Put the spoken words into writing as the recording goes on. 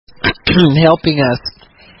helping us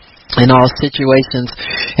in all situations.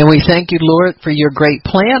 And we thank you, Lord, for your great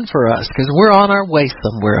plan for us, because we're on our way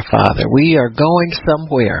somewhere, Father. We are going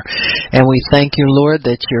somewhere. And we thank you, Lord,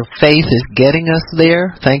 that your faith is getting us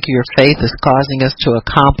there. Thank you, your faith is causing us to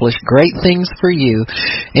accomplish great things for you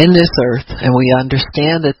in this earth. And we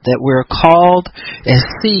understand that we're called as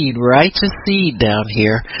seed, righteous seed down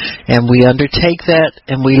here. And we undertake that,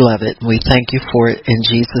 and we love it. And we thank you for it in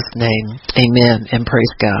Jesus' name. Amen. And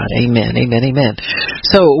praise God. Amen. Amen. Amen.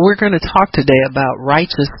 So we're going to talk today about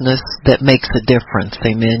righteousness that makes a difference.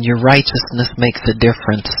 Amen. Your righteousness makes a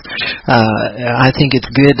difference. I think it's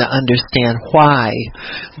good to understand why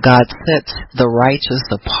God sets the righteous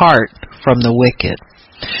apart from the wicked.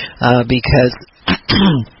 Because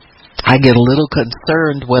I get a little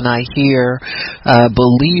concerned when I hear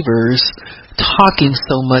believers talking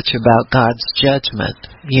so much about God's judgment.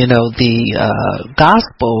 You know, the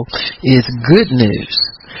gospel is good news.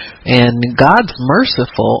 And God's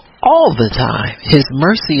merciful all the time. His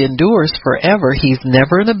mercy endures forever. He's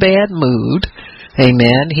never in a bad mood.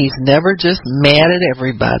 Amen. He's never just mad at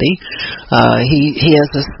everybody. He has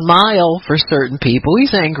a smile for certain people.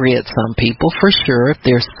 He's angry at some people, for sure, if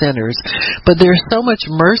they're sinners. But there's so much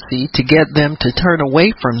mercy to get them to turn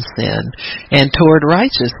away from sin and toward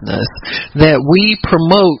righteousness that we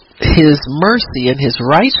promote his mercy and his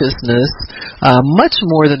righteousness much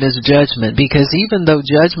more than his judgment, because even though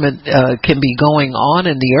judgment can be going on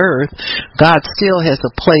in the earth, God still has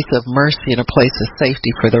a place of mercy and a place of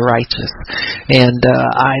safety for the righteous. And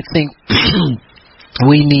I think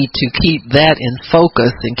we need to keep that in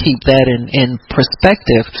focus and keep that in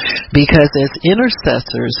perspective, because as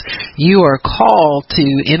intercessors, you are called to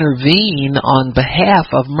intervene on behalf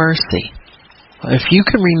of mercy. If you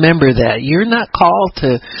can remember that, you're not called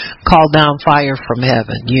to call down fire from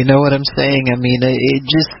heaven. You know what I'm saying? I mean, it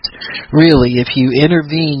just really, if you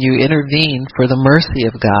intervene for the mercy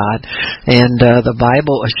of God. And the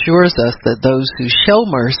Bible assures us that those who show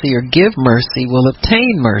mercy or give mercy will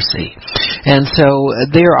obtain mercy. And so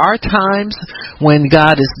there are times when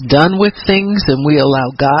God is done with things and we allow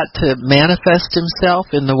God to manifest himself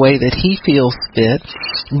in the way that he feels fit.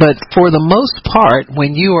 But for the most part,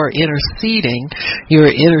 when you are interceding, you're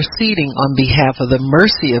interceding on behalf of the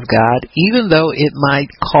mercy of God, even though it might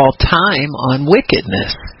call time on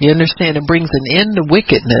wickedness. You understand? It brings an end to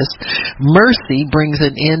wickedness. Mercy brings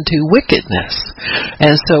an end to wickedness.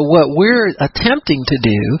 And so what we're attempting to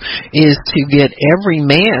do is to get every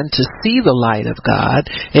man to see the light of God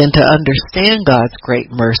and to understand God's great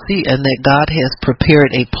mercy, and that God has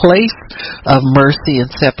prepared a place of mercy and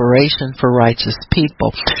separation for righteous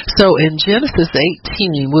people. So in Genesis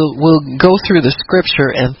 18, we'll go through the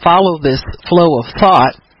scripture and follow this flow of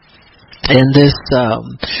thought and this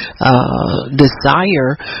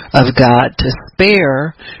desire of God to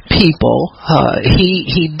spare people.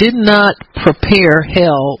 He did not prepare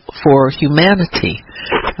hell for humanity.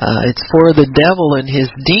 It's for the devil and his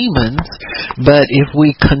demons. But if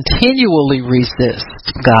we continually resist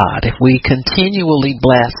God, if we continually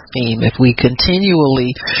blaspheme, if we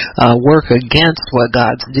continually work against what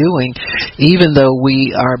God's doing, even though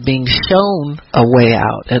we are being shown a way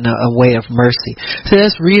out and a way of mercy. So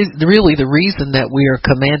that's really the reason that we are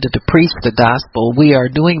commanded to preach the gospel. We are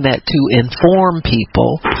doing that to inform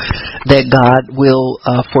people that God will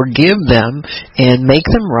forgive them and make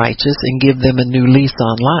them righteous and give them a new lease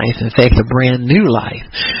on life. In fact, a brand new life.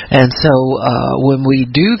 And so when we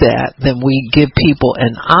do that, then we give people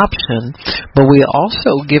an option, but we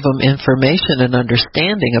also give them information and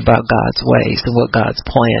understanding about God's ways and what God's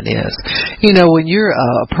plan is. You know, when you're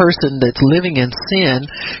a person that's living in sin,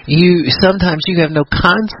 sometimes you have no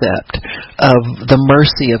concept of the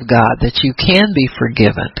mercy of God, that you can be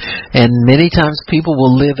forgiven. And many times people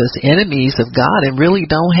will live as enemies of God and really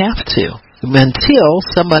don't have to, until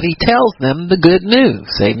somebody tells them the good news.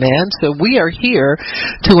 Amen. So we are here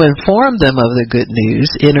to inform them of the good news,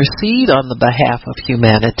 intercede on the behalf of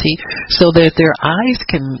humanity, so that their eyes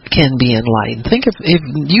can be enlightened. Think if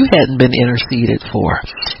you hadn't been interceded for,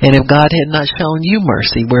 and if God had not shown you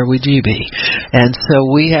mercy, where would you be? And so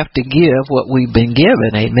we have to give what we've been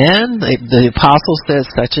given. Amen. The apostle says,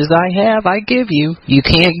 such as I have, I give you. You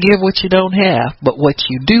can't give what you don't have, but what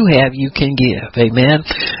you do have, you can give. Amen.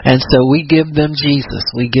 And so we give them Jesus.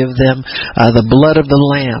 We give them the blood of the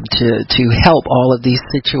Lamb to help all of these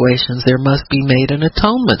situations. There must be made an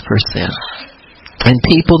atonement for sin. And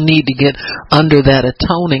people need to get under that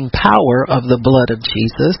atoning power of the blood of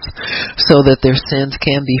Jesus so that their sins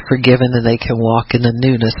can be forgiven and they can walk in the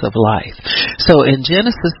newness of life. So in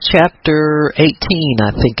Genesis chapter 18,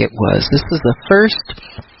 I think it was, this is the first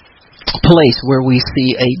place where we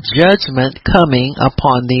see a judgment coming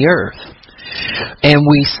upon the earth. And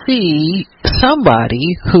we see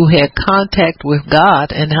somebody who had contact with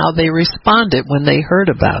God and how they responded when they heard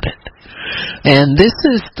about it. And this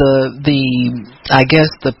is I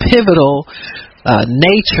guess the pivotal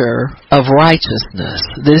nature of righteousness.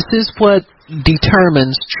 This is what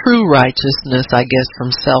determines true righteousness, I guess,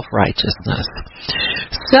 from self-righteousness.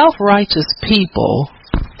 Self-righteous people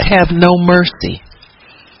have no mercy.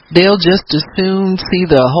 They'll just as soon see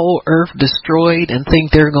the whole earth destroyed and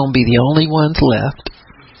think they're going to be the only ones left.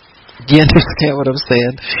 Do you understand what I'm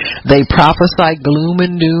saying? They prophesy gloom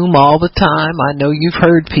and doom all the time. I know you've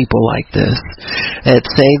heard people like this that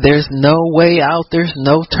say there's no way out, there's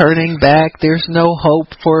no turning back, there's no hope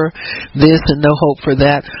for this and no hope for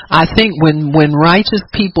that. I think when righteous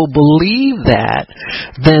people believe that,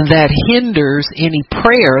 then that hinders any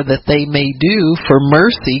prayer that they may do for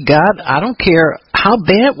mercy. God, I don't care how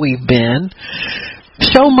bad we've been.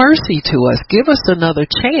 Show mercy to us. Give us another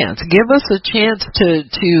chance. Give us a chance to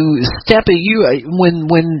step at you.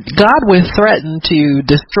 When God would threaten to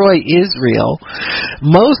destroy Israel,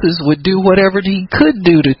 Moses would do whatever he could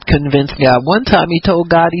do to convince God. One time he told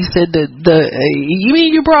God, he said, you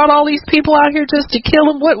mean you brought all these people out here just to kill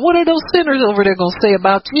them? What are those sinners over there going to say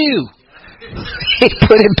about you? He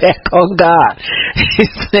put it back on God. He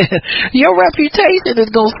said, your reputation is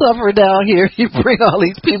going to suffer down here. You bring all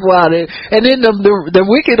these people out here. And then the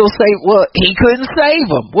wicked will say, well, he couldn't save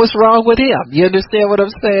them. What's wrong with him? You understand what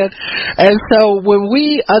I'm saying? And so when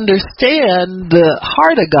we understand the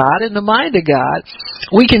heart of God and the mind of God,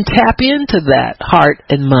 we can tap into that heart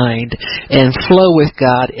and mind and flow with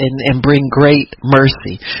God and bring great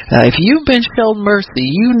mercy. If you've been shown mercy,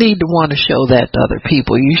 you need to want to show that to other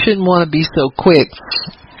people. You shouldn't want to be so quick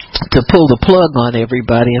to pull the plug on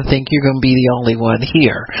everybody and think you're going to be the only one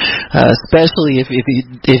here, especially if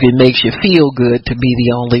it makes you feel good to be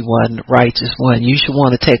the only one, righteous one. You should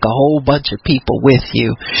want to take a whole bunch of people with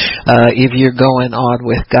you if you're going on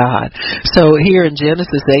with God. So here in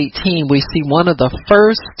Genesis 18, we see one of the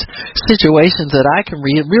first situations that I can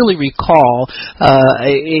really recall.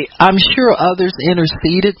 I'm sure others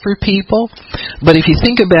interceded for people, but if you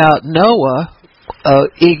think about Noah,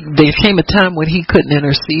 there came a time when he couldn't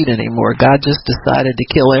intercede anymore. God just decided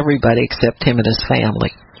to kill everybody except him and his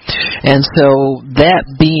family. And so that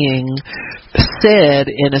being said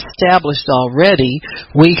and established already,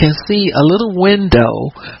 we can see a little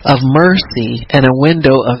window of mercy and a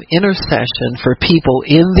window of intercession for people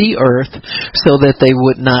in the earth so that they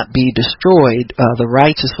would not be destroyed. The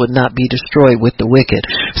righteous would not be destroyed with the wicked.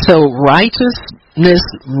 So righteous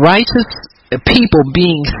people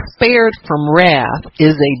being spared from wrath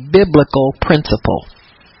is a biblical principle.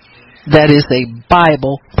 That is a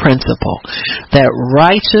Bible principle. That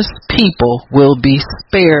righteous people will be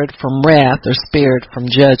spared from wrath or spared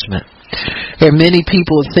from judgment. There are many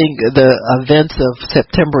people who think the events of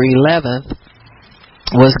September 11th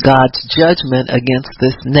was God's judgment against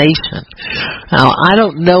this nation. Now, I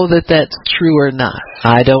don't know that that's true or not.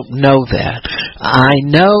 I don't know that. I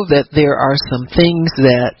know that there are some things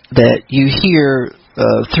that you hear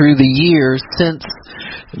through the years since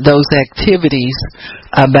those activities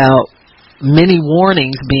about many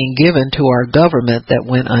warnings being given to our government that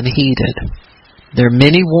went unheeded. There are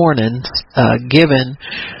many warnings given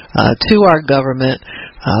to our government.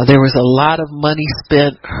 There was a lot of money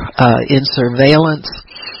spent in surveillance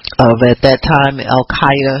of, at that time,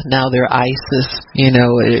 Al-Qaeda. Now they're ISIS.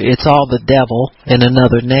 It's all the devil in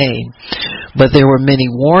another name. But there were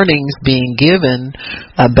many warnings being given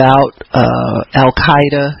about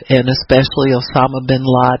Al-Qaeda and especially Osama bin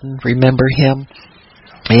Laden. Remember him?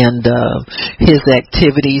 And his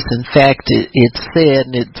activities. In fact, it said,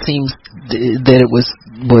 and it seems that it was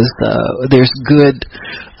there's good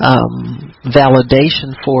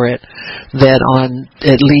validation for it, that on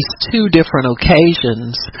at least two different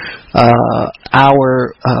occasions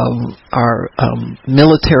our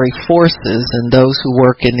military forces and those who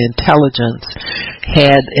work in intelligence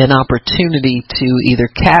had an opportunity to either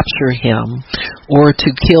capture him or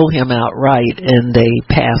to kill him outright, and they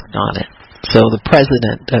passed on it. So the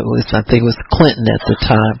president, I think it was Clinton at the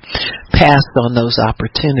time, passed on those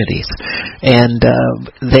opportunities. And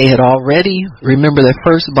they had already, remember the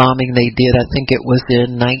first bombing they did, I think it was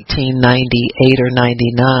in 1998 or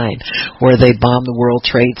 99, where they bombed the World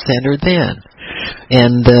Trade Center then.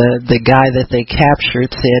 And the guy that they captured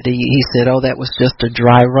said, he said, oh, that was just a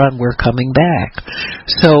dry run, we're coming back.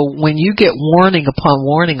 So when you get warning upon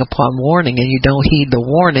warning upon warning and you don't heed the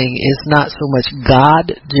warning, it's not so much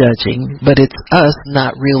God judging, but it's us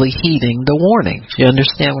not really heeding the warning. You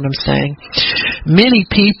understand what I'm saying? Many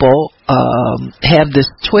people have this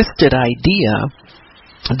twisted idea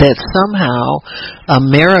that somehow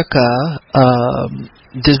America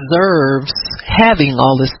deserves having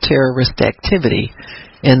all this terrorist activity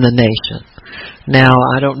in the nation. Now,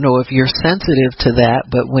 I don't know if you're sensitive to that,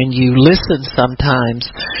 but when you listen sometimes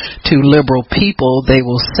to liberal people, they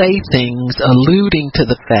will say things alluding to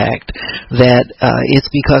the fact that it's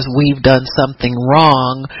because we've done something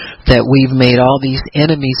wrong that we've made all these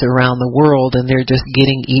enemies around the world, and they're just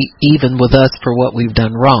getting even with us for what we've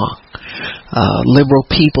done wrong. Liberal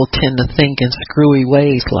people tend to think in screwy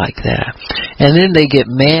ways like that. And then they get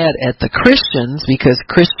mad at the Christians because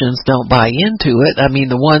Christians don't buy into it. I mean,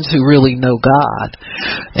 the ones who really know God.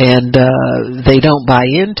 And they don't buy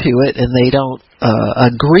into it, and they don't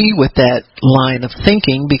agree with that line of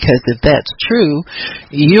thinking, because if that's true,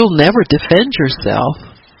 you'll never defend yourself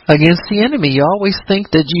against the enemy. You always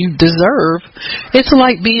think that you deserve. It's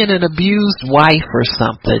like being an abused wife or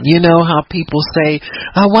something. You know how people say,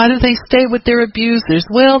 why do they stay with their abusers?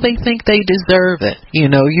 Well, they think they deserve it. You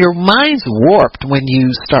know, your mind's warped when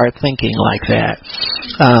you start thinking like that.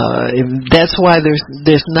 That's why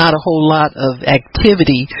there's not a whole lot of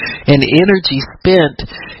activity and energy spent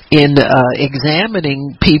in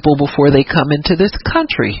examining people before they come into this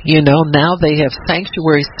country. You know, now they have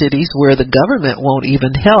sanctuary cities where the government won't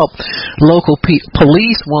even help. Local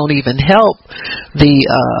police won't even help. The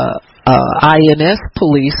INS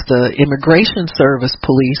police, the Immigration Service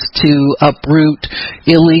police, to uproot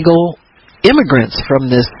illegal immigrants from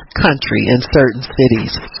this country in certain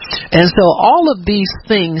cities. And so all of these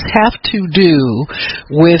things have to do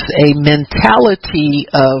with a mentality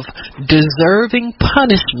of deserving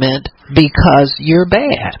punishment because you're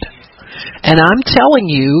bad. And I'm telling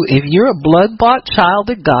you, if you're a blood-bought child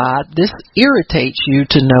of God, this irritates you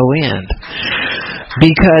to no end.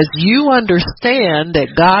 Because you understand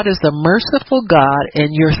that God is a merciful God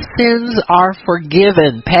and your sins are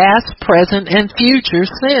forgiven, past, present, and future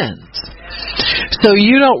sins. So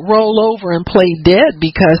you don't roll over and play dead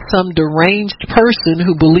because some deranged person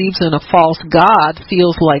who believes in a false God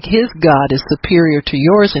feels like his God is superior to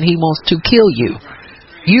yours and he wants to kill you.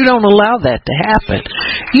 You don't allow that to happen.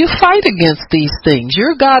 You fight against these things.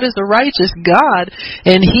 Your God is a righteous God,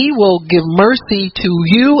 and He will give mercy to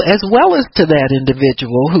you as well as to that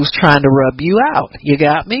individual who's trying to rub you out. You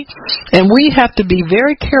got me? And we have to be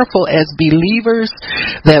very careful as believers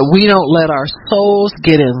that we don't let our souls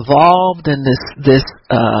get involved in this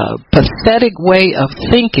pathetic way of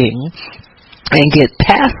thinking and get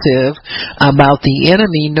passive about the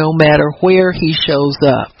enemy no matter where he shows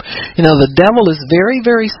up. You know, the devil is very,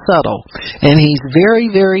 very subtle, and he's very,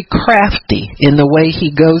 very crafty in the way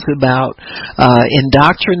he goes about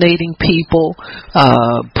indoctrinating people,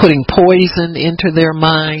 putting poison into their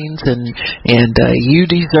minds, and you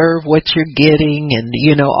deserve what you're getting, and,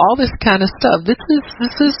 you know, all this kind of stuff. This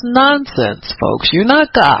is nonsense, folks. You're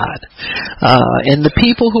not God. And the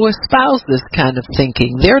people who espouse this kind of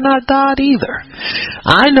thinking, they're not God either.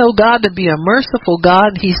 I know God to be a merciful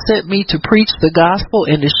God. He sent me to preach the gospel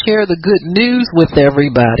and to share the good news with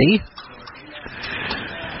everybody.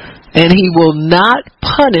 And He will not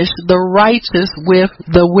punish the righteous with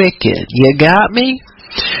the wicked. You got me?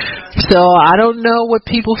 So I don't know what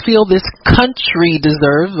people feel this country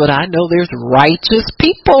deserves, but I know there's righteous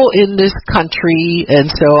people in this country,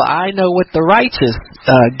 and so I know what the righteous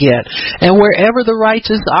get. And wherever the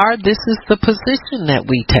righteous are, this is the position that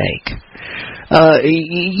we take.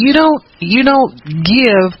 You don't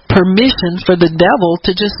give permission for the devil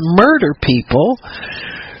to just murder people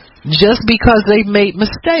just because they've made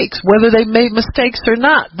mistakes. Whether they've made mistakes or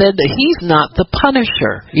not, that he's not the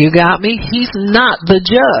punisher. You got me? He's not the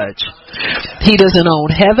judge. He doesn't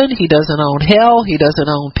own heaven. He doesn't own hell. He doesn't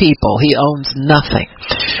own people. He owns nothing.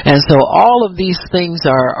 And so all of these things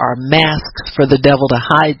are masks for the devil to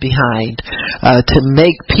hide behind, to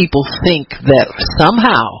make people think that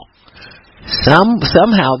somehow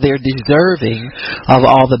they're deserving of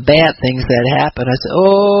all the bad things that happen. I said,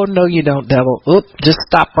 oh, no, you don't, devil. Oop, just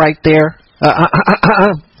stop right there.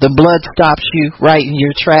 The blood stops you right in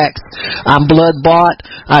your tracks. I'm blood bought.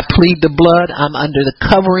 I plead the blood. I'm under the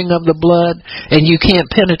covering of the blood, and you can't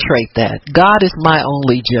penetrate that. God is my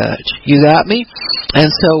only judge. You got me? And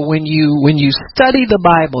so when you study the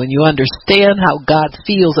Bible and you understand how God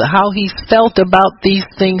feels, how He's felt about these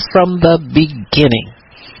things from the beginning,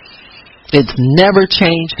 it's never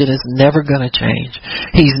changed, and it's never going to change.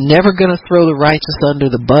 He's never going to throw the righteous under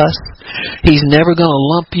the bus. He's never going to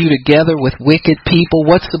lump you together with wicked people.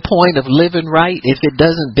 What's the point of living right if it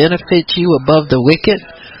doesn't benefit you above the wicked?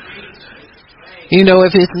 You know,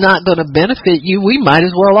 if it's not going to benefit you, we might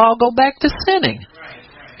as well all go back to sinning.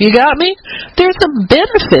 You got me? There's a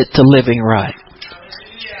benefit to living right.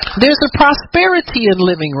 There's a prosperity in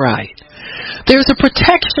living right. There's a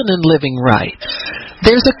protection in living right.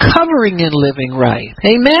 There's a covering in living right.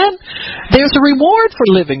 Amen? There's a reward for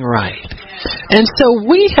living right. And so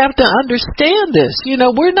we have to understand this.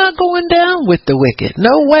 We're not going down with the wicked.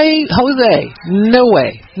 No way, Jose. No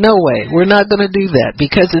way. No way. We're not going to do that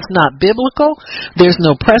because it's not biblical. There's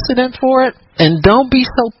no precedent for it. And don't be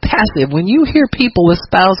so passive. When you hear people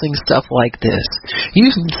espousing stuff like this,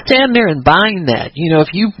 you stand there and bind that.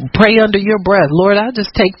 If you pray under your breath, Lord, I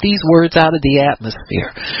just take these words out of the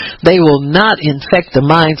atmosphere. They will not infect the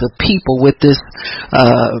minds of people with this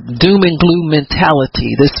doom and gloom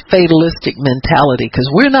mentality, this fatalistic mentality,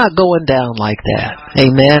 because we're not going down like that.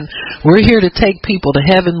 Amen. We're here to take people to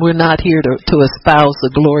heaven. We're not here to espouse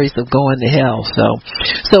the glories of going to hell.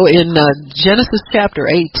 So in Genesis chapter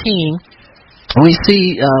 18, we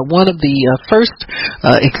see one of the first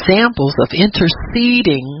examples of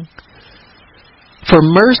interceding for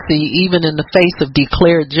mercy even in the face of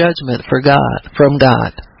declared judgment from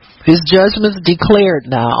God. His judgment's declared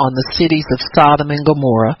now on the cities of Sodom and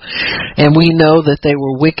Gomorrah, and we know that they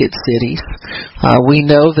were wicked cities. We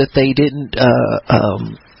know that they didn't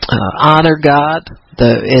honor God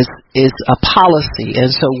is a policy, and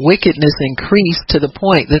so wickedness increased to the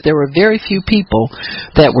point that there were very few people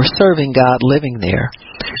that were serving God living there.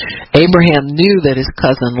 Abraham knew that his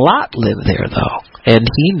cousin Lot lived there, though, and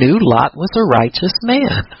he knew Lot was a righteous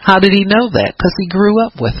man. How did he know that? Because he grew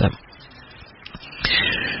up with him.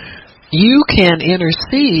 You can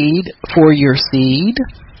intercede for your seed,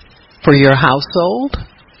 for your household,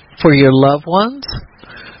 for your loved ones,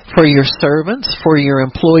 for your servants, for your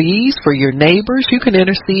employees, for your neighbors. You can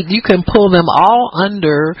intercede. You can pull them all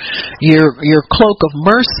under your cloak of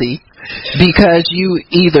mercy because you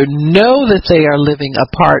either know that they are living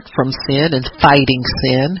apart from sin and fighting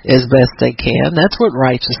sin as best they can. That's what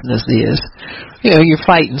righteousness is. You're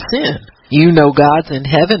fighting sin. You know God's in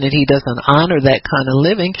heaven and He doesn't honor that kind of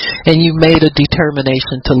living, and you made a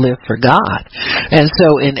determination to live for God. And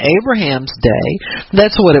so in Abraham's day,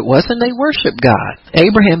 that's what it was, and they worshiped God.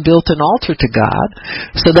 Abraham built an altar to God,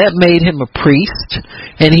 so that made him a priest,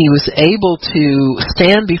 and he was able to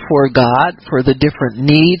stand before God for the different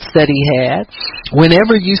needs that he had.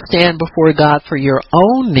 Whenever you stand before God for your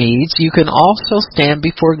own needs, you can also stand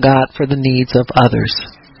before God for the needs of others.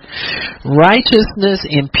 Righteousness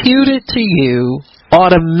imputed to you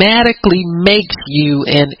automatically makes you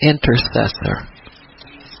an intercessor.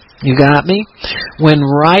 You got me? When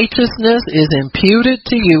righteousness is imputed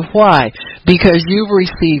to you, why? Because you've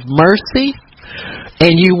received mercy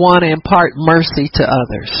and you want to impart mercy to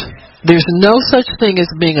others. There's no such thing as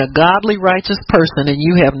being a godly, righteous person and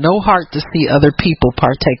you have no heart to see other people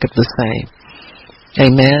partake of the same.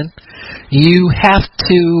 Amen? You have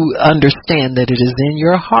to understand that it is in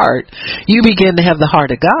your heart. You begin to have the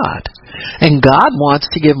heart of God. And God wants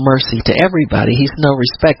to give mercy to everybody. He's no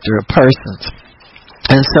respecter of persons.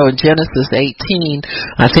 And so in Genesis 18,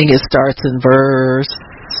 I think it starts in verse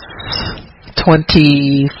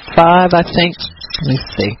 25, I think. Let me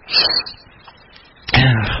see.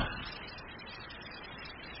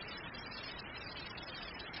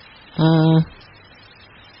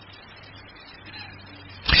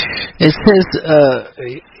 It says,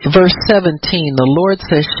 verse 17, the Lord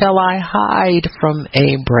says, shall I hide from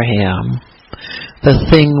Abraham the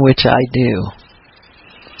thing which I do?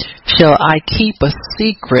 Shall I keep a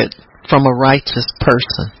secret from a righteous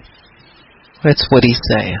person? That's what he's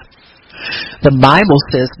saying. The Bible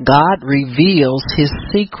says God reveals His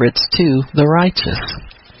secrets to the righteous.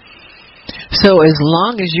 So as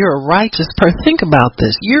long as you're a righteous person, think about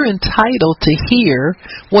this. You're entitled to hear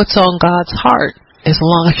what's on God's heart as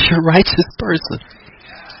long as you're a righteous person.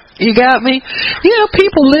 You got me?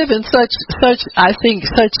 People live in such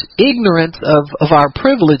ignorance of our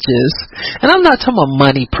privileges. And I'm not talking about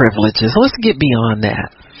money privileges. Let's get beyond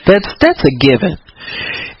that. That's a given.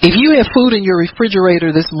 If you have food in your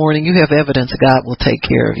refrigerator this morning, you have evidence God will take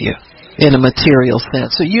care of you in a material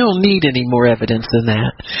sense. So you don't need any more evidence than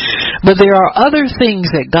that. But there are other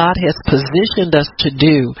things that God has positioned us to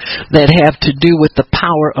do that have to do with the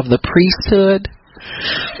power of the priesthood,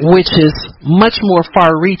 which is much more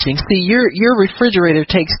far-reaching. See, your refrigerator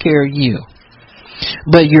takes care of you.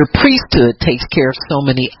 But your priesthood takes care of so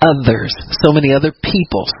many others, so many other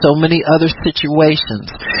people, so many other situations.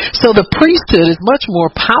 So the priesthood is much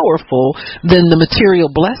more powerful than the material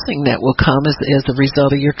blessing that will come as a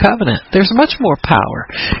result of your covenant. There's much more power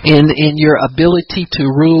in your ability to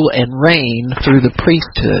rule and reign through the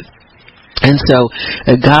priesthood. And so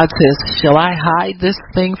God says, shall I hide this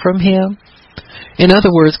thing from him? In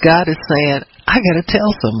other words, God is saying, I got to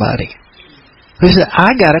tell somebody. He said,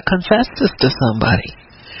 I got to confess this to somebody.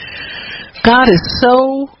 God is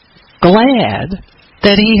so glad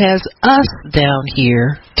that He has us down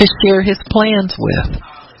here to share His plans with.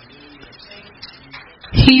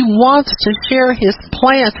 He wants to share His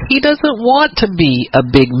plans. He doesn't want to be a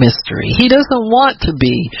big mystery. He doesn't want to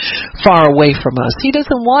be far away from us. He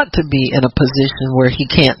doesn't want to be in a position where He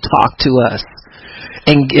can't talk to us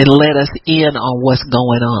and let us in on what's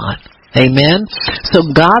going on. Amen? So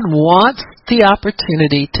God wants the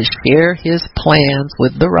opportunity to share His plans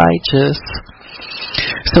with the righteous.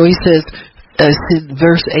 So He says,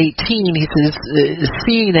 verse 18, He says,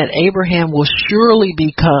 seeing that Abraham will surely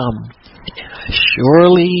become,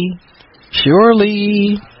 surely,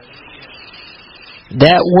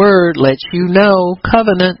 that word lets you know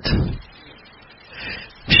covenant.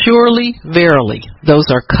 Surely, verily, those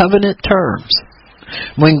are covenant terms.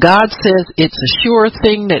 When God says it's a sure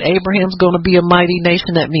thing that Abraham's going to be a mighty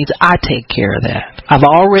nation, that means I take care of that. I've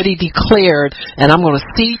already declared, and I'm going to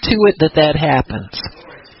see to it that that happens.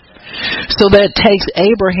 So that takes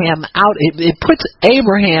Abraham out. It puts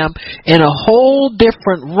Abraham in a whole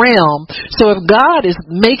different realm. So if God is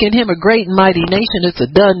making him a great and mighty nation, it's a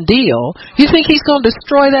done deal. You think He's going to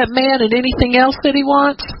destroy that man and anything else that he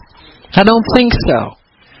wants? I don't think so.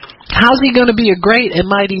 How's he going to be a great and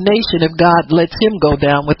mighty nation if God lets him go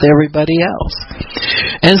down with everybody else?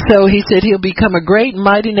 And so He said he'll become a great and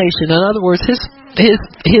mighty nation. In other words,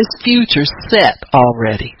 his future's set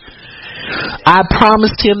already. I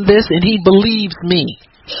promised him this, and he believes me.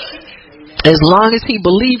 As long as he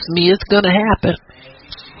believes me, it's going to happen.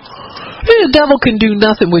 The devil can do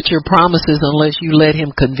nothing with your promises unless you let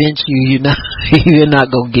him convince you you're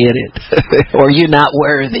not going to get it or you're not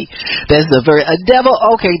worthy. That's the devil.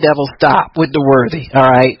 Okay, devil, stop with the worthy. All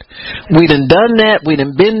right, we done that. We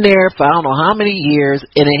done been there for I don't know how many years,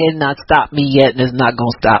 and it had not stopped me yet, and it's not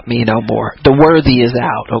going to stop me no more. The worthy is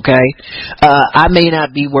out. Okay, I may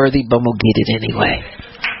not be worthy, but we'll get it anyway.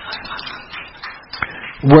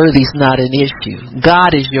 Worthy's not an issue.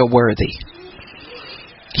 God is your worthy.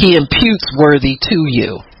 He imputes worthy to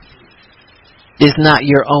you. It's not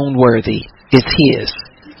your own worthy. It's His.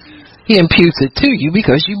 He imputes it to you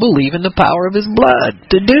because you believe in the power of His blood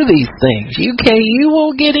to do these things. You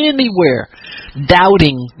won't get anywhere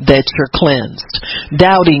doubting that you're cleansed,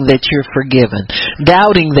 doubting that you're forgiven,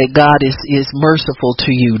 doubting that God is merciful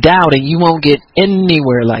to you, doubting. You won't get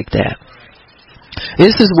anywhere like that.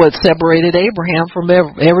 This is what separated Abraham from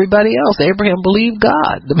everybody else. Abraham believed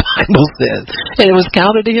God, the Bible says. And it was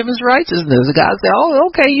counted to him as righteousness. God said,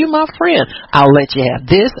 oh, okay, you're my friend. I'll let you have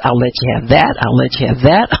this. I'll let you have that. I'll let you have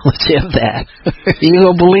that. I'll let you have that. You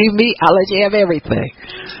don't believe me? I'll let you have everything.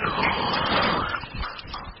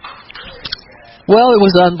 Well, it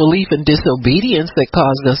was unbelief and disobedience that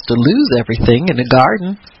caused us to lose everything in the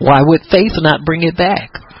garden. Why would faith not bring it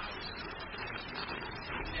back?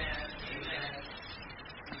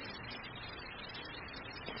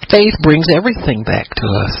 Faith brings everything back to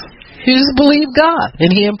us. You just believe God,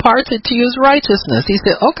 and He imparts it to you as righteousness. He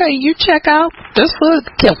said, okay, you check out. Just look.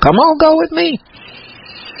 Come on, go with me.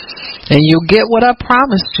 And you'll get what I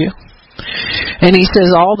promised you. And He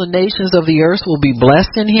says all the nations of the earth will be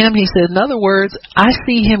blessed in Him. He said, in other words, I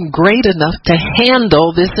see Him great enough to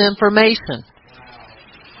handle this information.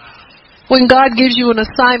 When God gives you an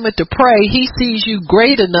assignment to pray, He sees you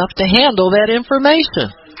great enough to handle that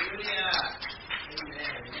information.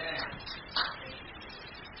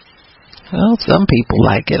 Well, some people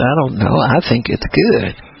like it. I don't know. I think it's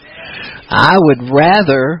good. I would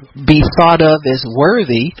rather be thought of as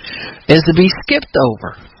worthy as to be skipped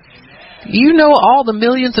over. You know all the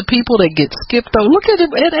millions of people that get skipped over. Look at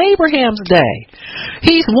Abraham's day.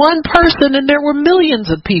 He's one person, and there were millions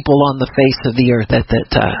of people on the face of the earth at that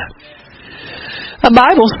time. The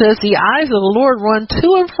Bible says the eyes of the Lord run to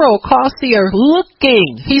and fro across the earth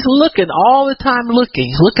looking. He's looking all the time looking.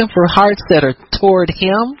 He's looking for hearts that are toward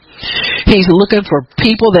Him. He's looking for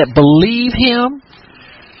people that believe Him.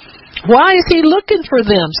 Why is He looking for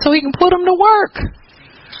them? So He can put them to work.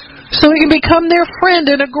 So He can become their friend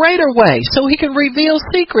in a greater way. So He can reveal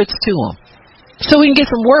secrets to them. So He can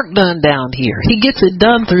get some work done down here. He gets it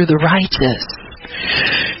done through the righteous.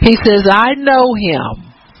 He says, I know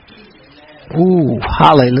Him. Ooh,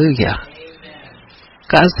 hallelujah.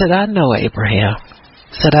 God said, I know Abraham.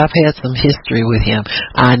 Said, I've had some history with him.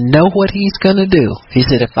 I know what he's going to do. He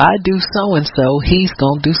said, if I do so and so, he's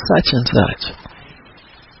going to do such and such.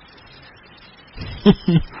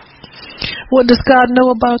 What does God know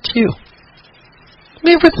about you?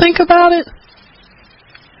 You ever think about it?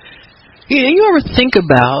 You ever think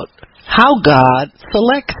about how God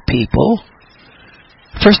selects people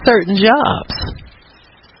for certain jobs.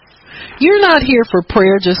 You're not here for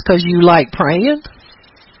prayer just because you like praying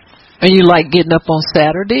and you like getting up on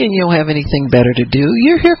Saturday and you don't have anything better to do.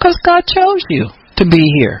 You're here because God chose you to be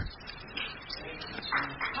here.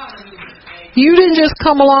 You didn't just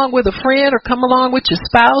come along with a friend or come along with your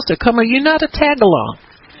spouse or you're not a tag along.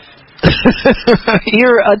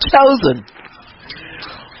 You're a chosen.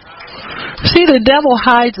 See, the devil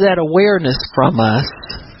hides that awareness from us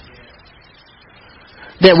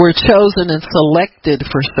that we're chosen and selected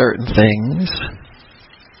for certain things.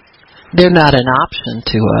 They're not an option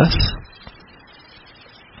to us.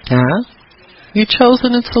 You're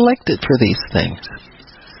chosen and selected for these things.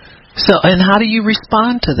 So, and how do you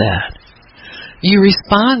respond to that? You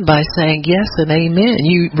respond by saying yes and amen.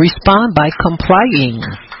 You respond by complying.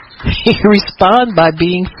 You respond by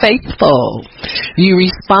being faithful. You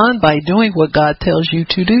respond by doing what God tells you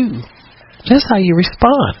to do. That's how you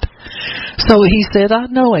respond. So he said, I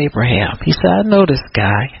know Abraham. He said, I know this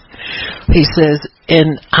guy. He says,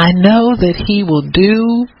 and I know that he will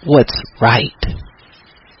do what's right.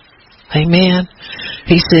 Amen.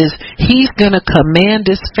 He says, he's going to command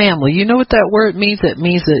his family. You know what that word means? It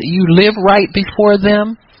means that you live right before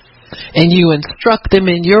them and you instruct them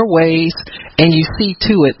in your ways and you see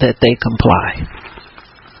to it that they comply.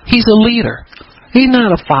 He's a leader. He's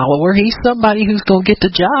not a follower. He's somebody who's going to get the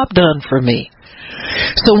job done for me.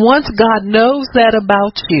 So once God knows that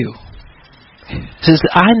about you, he says,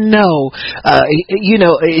 I know,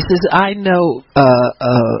 he says, I know,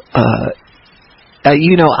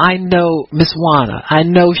 I know Miss Juana. I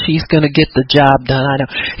know she's going to get the job done.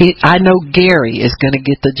 I know Gary is going to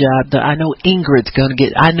get the job done. I know Ingrid's going to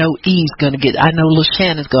get. I know Eve's going to get. I know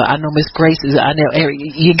LaShannon's going. I know Miss Grace is. I know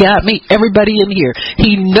you got me. Everybody in here.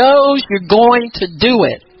 He knows you're going to do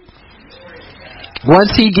it.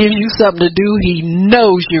 Once he gives you something to do, he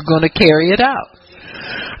knows you're going to carry it out.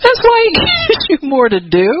 That's why he gives you more to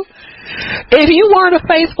do. If you weren't a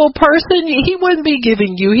faithful person, he wouldn't be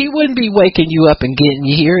giving you, he wouldn't be waking you up and getting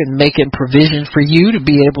you here and making provision for you to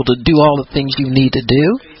be able to do all the things you need to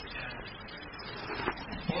do.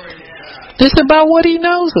 It's about what he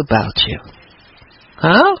knows about you.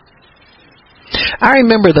 Huh? I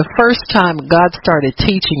remember the first time God started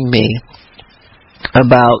teaching me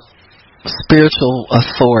about spiritual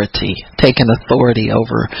authority, taking authority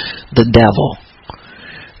over the devil.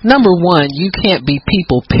 Number one, you can't be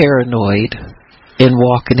people paranoid and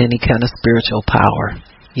walk in any kind of spiritual power.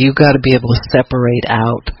 You've got to be able to separate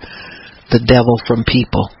out the devil from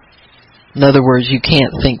people. In other words, you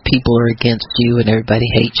can't think people are against you and everybody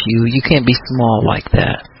hates you. You can't be small like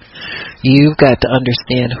that. You've got to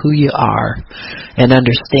understand who you are and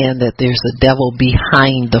understand that there's a devil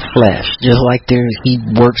behind the flesh, just like he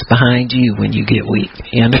works behind you when you get weak.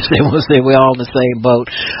 You understand? We'll say we're all in the same boat.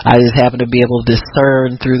 I just happen to be able to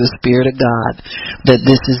discern through the Spirit of God that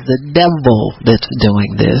this is the devil that's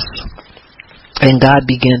doing this. And God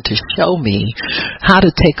began to show me how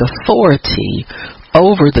to take authority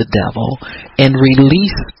over the devil and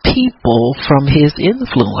release people from his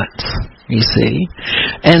influence. You see,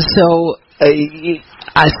 and so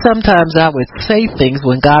I would say things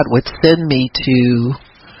when God would send me to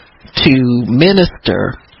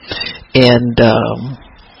minister, and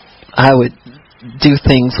I would do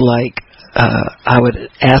things like I would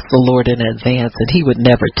ask the Lord in advance, and He would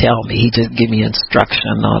never tell me. He'd just give me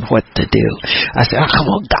instruction on what to do. I said, "Oh, come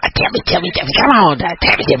on, God, tell me, come on, God,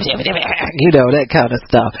 tell me, you know, that kind of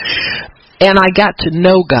stuff." And I got to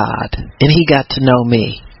know God, and He got to know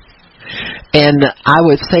me. And I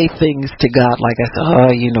would say things to God like I said,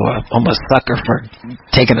 "Oh, you know, I'm a sucker for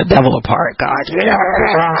taking the devil apart, God."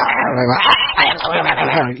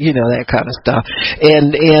 You know, that kind of stuff.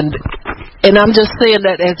 And I'm just saying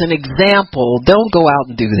that as an example. Don't go out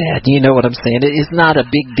and do that. You know what I'm saying? It's not a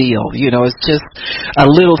big deal. You know, it's just a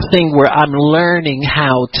little thing where I'm learning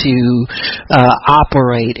how to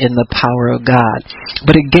operate in the power of God.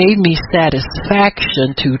 But it gave me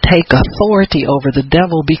satisfaction to take authority over the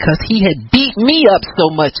devil because he had beat me up so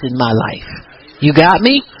much in my life. You got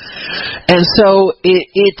me? And so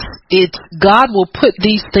it's God will put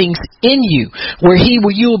these things in you where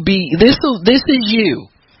you'll be. This is you.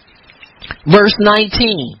 Verse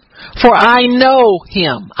 19. For I know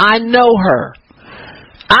him. I know her.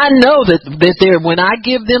 I know that when I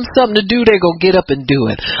give them something to do, they're going to get up and do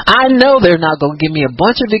it. I know they're not going to give me a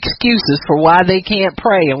bunch of excuses for why they can't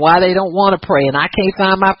pray and why they don't want to pray and I can't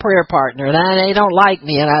find my prayer partner and they don't like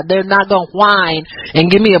me and they're not going to whine and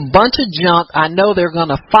give me a bunch of junk. I know they're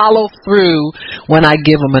going to follow through when I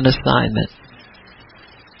give them an assignment.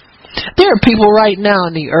 There are people right now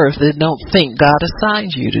on the earth that don't think God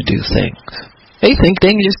assigns you to do things. They think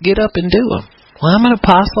they can just get up and do them. Well, I'm an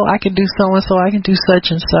apostle. I can do so-and-so. I can do such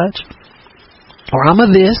and such. Or I'm a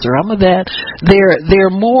this or I'm a that.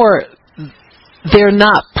 They're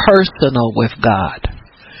not personal with God.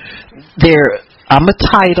 I'm a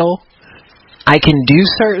title. I can do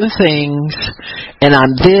certain things, and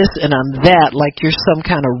I'm this and I'm that, like you're some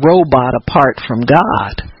kind of robot apart from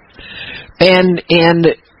God. And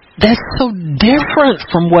that's so different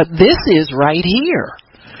from what this is right here.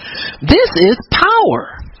 This is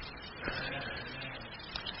power.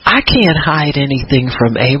 I can't hide anything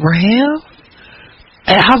from Abraham.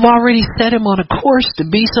 I've already set him on a course to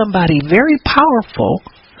be somebody very powerful.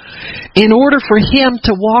 In order for him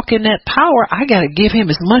to walk in that power, I got to give him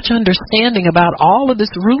as much understanding about all of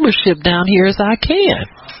this rulership down here as I can.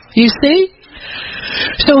 You see?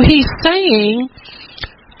 So he's saying,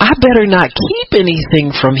 I better not keep anything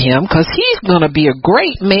from him, because he's going to be a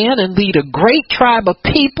great man and lead a great tribe of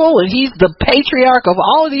people, and he's the patriarch of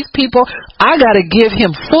all of these people. I got to give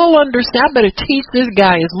him full understanding. I better teach this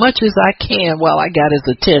guy as much as I can while I got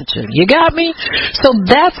his attention. You got me? So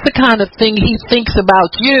that's the kind of thing he thinks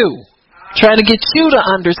about you, trying to get you to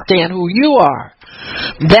understand who you are.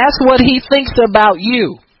 That's what he thinks about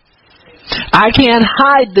you. I can't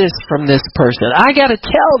hide this from this person. I got to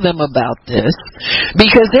tell them about this,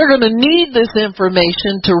 because they're going to need this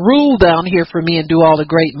information to rule down here for me and do all the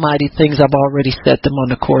great mighty things I've already set them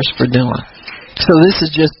on the course for doing. So this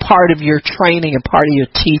is just part of your training and part of your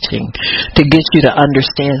teaching to get you to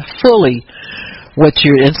understand fully what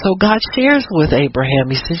you're. And so God shares with Abraham.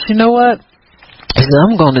 He says, you know what? He said,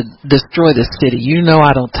 I'm going to destroy this city. You know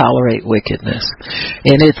I don't tolerate wickedness.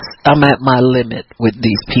 And I'm at my limit with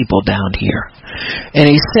these people down here. And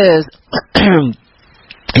he says,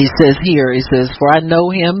 for I know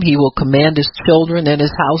him, he will command his children and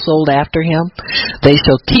his household after him. They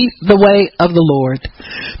shall keep the way of the Lord,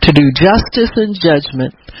 to do justice and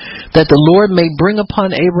judgment, that the Lord may bring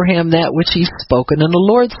upon Abraham that which he's spoken. And the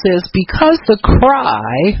Lord says, because the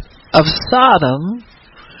cry of Sodom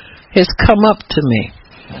has come up to me,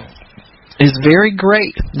 is very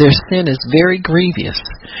great. Their sin is very grievous.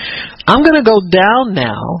 I'm going to go down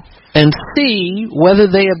now and see whether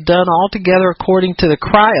they have done altogether according to the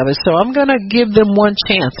cry of it. So I'm going to give them one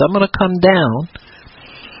chance. I'm going to come down.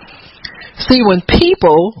 See, when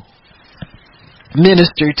people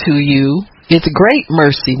minister to you, it's great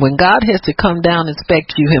mercy. When God has to come down and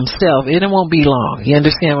inspect you himself, it won't be long. You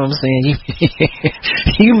understand what I'm saying?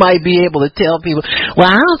 You might be able to tell people,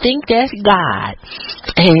 well, I don't think that's God.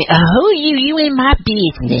 And who are you? You in my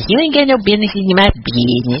business. You ain't got no business in my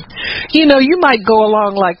business. You know, you might go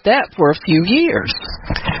along like that for a few years.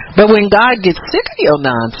 But when God gets sick of your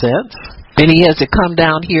nonsense, and he has to come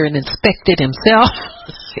down here and inspect it himself,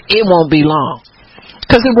 it won't be long.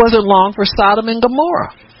 Because it wasn't long for Sodom and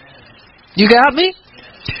Gomorrah. You got me?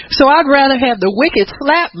 So I'd rather have the wicked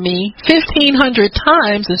slap me 1,500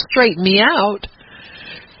 times and straighten me out,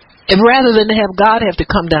 and rather than have God have to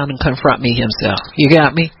come down and confront me himself. You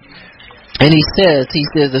got me? And he says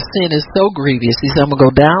the sin is so grievous. He says, I'm going to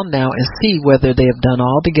go down now and see whether they have done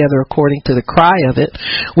altogether according to the cry of it,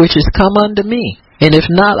 which has come unto me. And if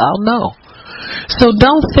not, I'll know. So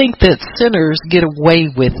don't think that sinners get away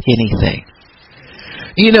with anything.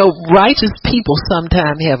 You know, righteous people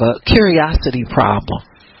sometimes have a curiosity problem.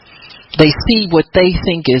 They see what they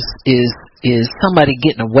think is somebody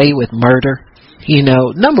getting away with murder. You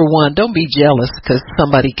know, number one, don't be jealous because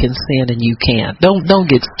somebody can sin and you can't. Don't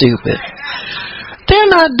get stupid.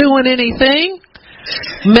 They're not doing anything,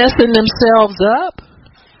 messing themselves up.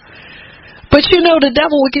 But you know, the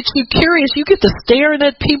devil will get you curious. You get to staring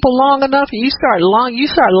at people long enough, and you start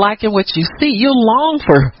liking what you see. You long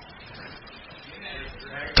for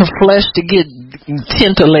flesh to get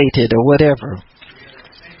titillated or whatever.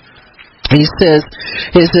 He says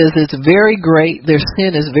it's very great. Their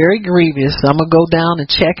sin is very grievous. I'm going to go down and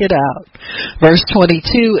check it out. Verse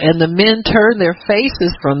 22, and the men turned their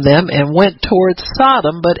faces from them and went towards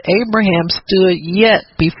Sodom, but Abraham stood yet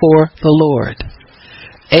before the Lord.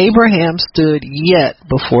 Abraham stood yet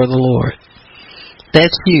before the Lord.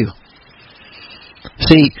 That's you.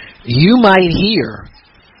 See, you might hear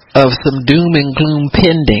of some doom and gloom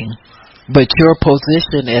pending, but your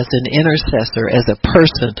position as an intercessor, as a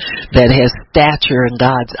person that has stature in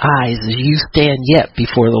God's eyes, is you stand yet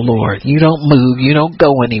before the Lord. You don't move. You don't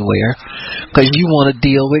go anywhere because you want to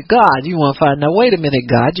deal with God. You want to find out, wait a minute,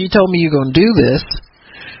 God, you told me you're going to do this.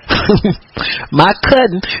 My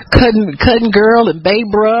cousin girl and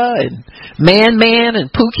Babe Bruh and Man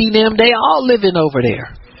and Pookie them, they all living over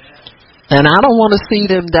there. And I don't want to see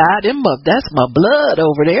them die. That's my blood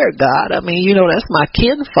over there, God. I mean, you know, that's my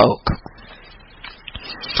kinfolk.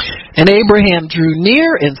 And Abraham drew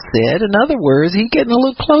near and said, in other words, he's getting a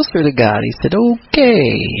little closer to God. He said,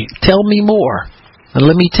 okay, tell me more. And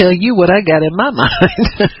let me tell you what I got in my mind.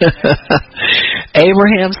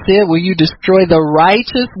 Abraham said, will you destroy the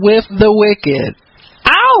righteous with the wicked?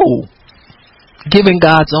 Ow! Giving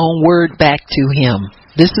God's own word back to him.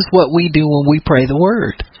 This is what we do when we pray the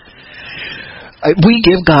word. We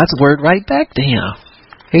give God's word right back to him.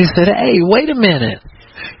 He said, hey, wait a minute.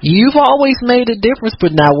 You've always made a difference,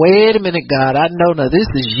 but now wait a minute, God. I know now this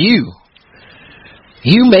is you.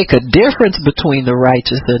 You make a difference between the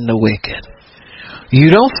righteous and the wicked. You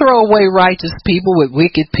don't throw away righteous people with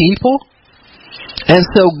wicked people. And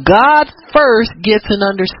so God first gets an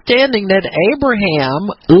understanding that Abraham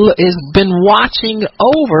has been watching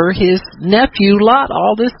over his nephew Lot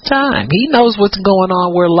all this time. He knows what's going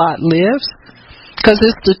on where Lot lives because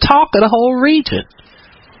it's the talk of the whole region.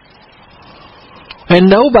 And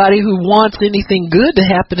nobody who wants anything good to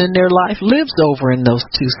happen in their life lives over in those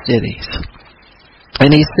two cities.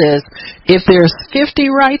 And he says, if there's 50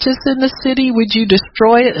 righteous in the city, would you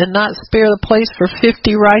destroy it and not spare the place for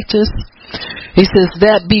 50 righteous? He says,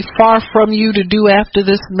 that be far from you to do after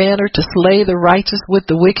this manner, to slay the righteous with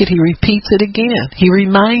the wicked. He repeats it again. He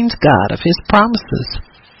reminds God of his promises.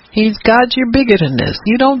 He's, God, you're bigger than this.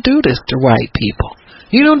 You don't do this to right people.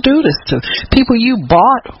 You don't do this to people you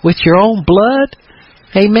bought with your own blood.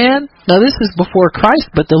 Amen. Now this is before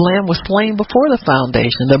Christ, but the Lamb was slain before the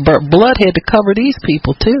foundation. The blood had to cover these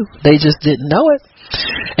people too. They just didn't know it.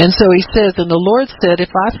 And so he says, and the Lord said,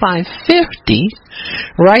 if I find 50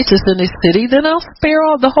 righteous in this city, then I'll spare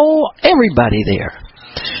everybody there.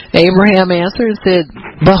 Abraham answered and said,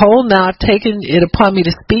 behold, now I've taken it upon me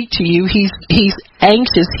to speak to you. He's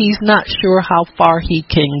anxious. He's not sure how far he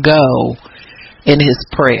can go in his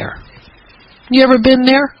prayer. You ever been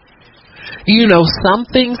there? You know some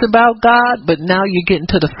things about God, but now you're getting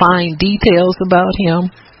to the fine details about him.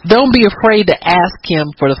 Don't be afraid to ask him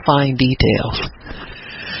for the fine details.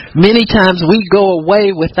 Many times we go away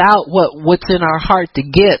without what's in our heart to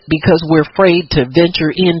get because we're afraid to venture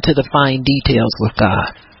into the fine details with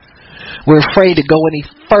God. We're afraid to go any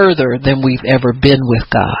further than we've ever been with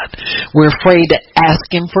God. We're afraid to ask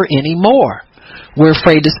him for any more. We're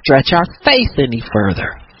afraid to stretch our faith any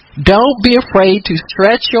further. Don't be afraid to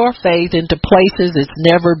stretch your faith into places it's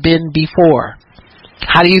never been before.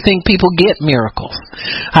 How do you think people get miracles?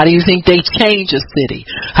 How do you think they change a city?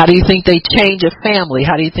 How do you think they change a family?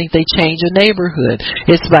 How do you think they change a neighborhood?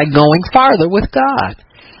 It's by going farther with God.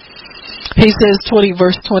 He says,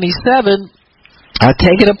 verse 27, I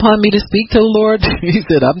take it upon me to speak to the Lord. He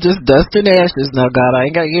said, I'm just dust and ashes now, God.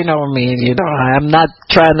 I ain't got, you know what I mean. You know, I'm not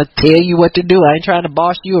trying to tell you what to do. I ain't trying to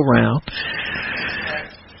boss you around.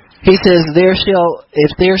 He says,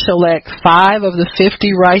 if there shall lack 5 of the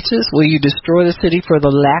 50 righteous, will you destroy the city for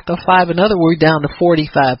the lack of 5? In other words, down to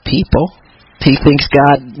 45 people. He thinks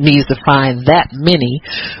God needs to find that many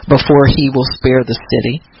before he will spare the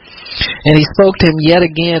city. And he spoke to him yet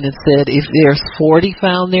again and said, if there's 40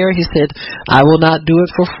 found there, he said, I will not do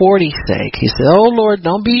it for 40's sake. He said, oh Lord,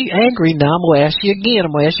 don't be angry now. I'm going to ask you again.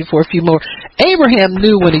 I'm going to ask you for a few more. Abraham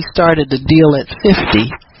knew when he started the deal at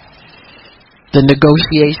 50, the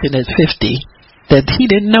negotiation at 50, that he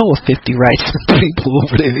didn't know of 50 righteous people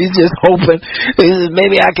over there. He's just hoping,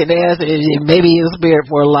 maybe I can ask, maybe he'll spare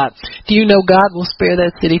it for a lot. Do you know God will spare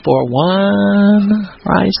that city for one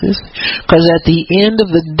righteous? Because at the end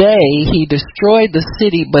of the day, he destroyed the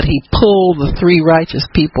city, but he pulled the 3 righteous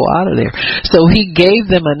people out of there. So he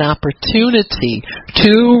gave them an opportunity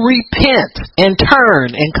to repent and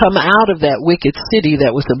turn and come out of that wicked city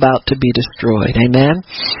that was about to be destroyed. Amen?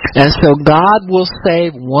 And so God will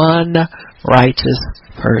save one righteous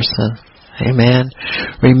person. Amen.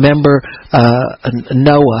 Remember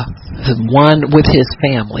Noah, one with his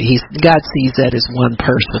family. God sees that as one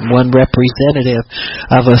person, one representative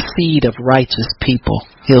of a seed of righteous people.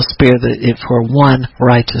 He'll spare it for one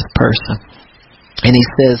righteous person. And he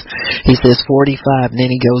says 45, and then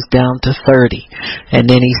he goes down to 30. And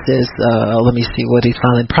then he says, let me see what he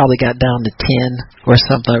finally probably got down to 10 or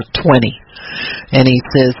something, or 20. And he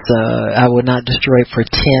says, I would not destroy it for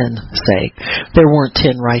 10's sake. There weren't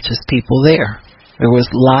 10 righteous people there. There was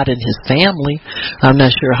Lot and his family. I'm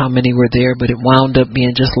not sure how many were there, but it wound up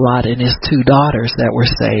being just Lot and his 2 daughters that were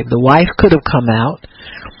saved. The wife could have come out.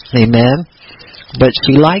 Amen. But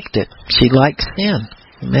she liked it. She liked sin.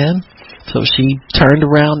 Amen. So she turned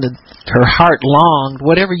around and her heart longed.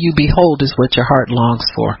 Whatever you behold is what your heart longs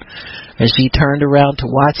for. And she turned around to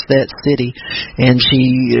watch that city, and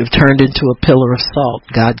she turned into a pillar of salt.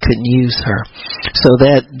 God couldn't use her. So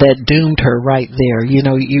that doomed her right there. You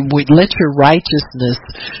know, you let your righteousness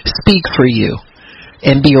speak for you.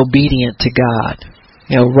 and be obedient to God.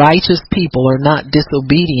 Righteous people are not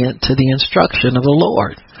disobedient to the instruction of the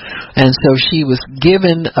Lord. And so she was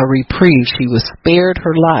given a reprieve. She was spared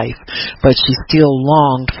her life, but she still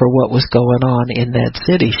longed for what was going on in that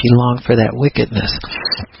city. She longed for that wickedness.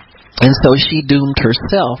 And so she doomed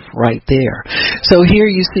herself right there. So here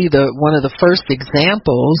you see one of the first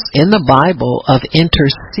examples in the Bible of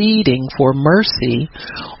interceding for mercy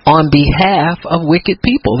on behalf of wicked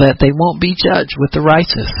people, that they won't be judged with the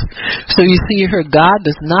righteous. So you see here, God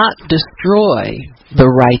does not destroy the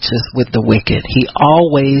righteous with the wicked. He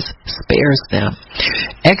always spares them.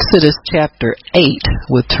 Exodus chapter 8,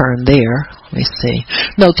 we'll turn there. Let me see.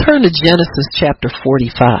 No, turn to Genesis chapter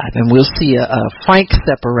 45, and we'll see a frank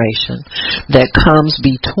separation that comes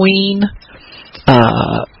between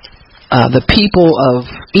the people of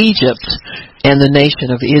Egypt and the nation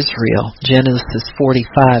of Israel. Genesis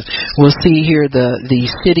 45. We'll see here the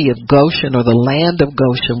city of Goshen, or the land of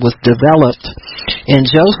Goshen, was developed in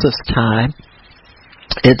Joseph's time.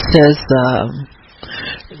 It says,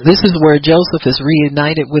 this is where Joseph is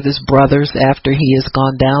reunited with his brothers after he has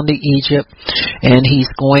gone down to Egypt, and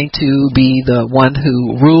he's going to be the one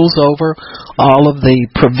who rules over all of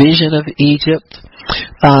the provision of Egypt.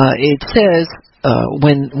 It says,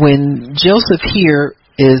 when Joseph here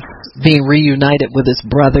is being reunited with his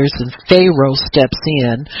brothers, and Pharaoh steps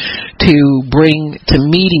in to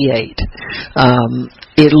mediate.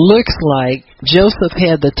 It looks like Joseph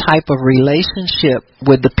had the type of relationship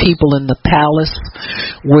with the people in the palace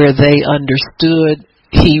where they understood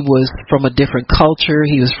he was from a different culture,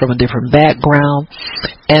 he was from a different background,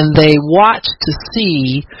 and they watched to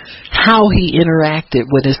see how he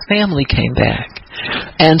interacted when his family came back.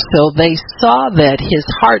 And so they saw that his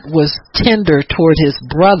heart was tender toward his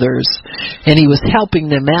brothers, and he was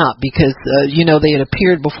helping them out because, they had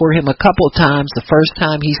appeared before him a couple of times. The first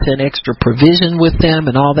time he sent extra provision with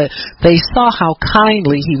them and all that. They saw how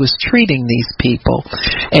kindly he was treating these people.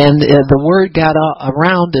 And the word got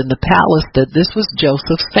around in the palace that this was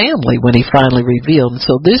Joseph's family when he finally revealed. And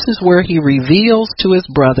so this is where he reveals to his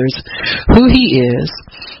brothers who he is.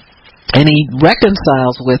 And he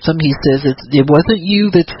reconciles with them. He says, it wasn't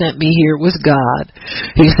you that sent me here, it was God.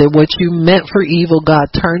 He said, what you meant for evil,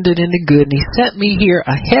 God turned it into good. And he sent me here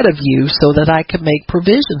ahead of you so that I could make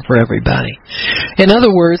provision for everybody. In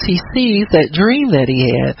other words, he sees that dream that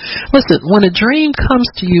he had. Listen, when a dream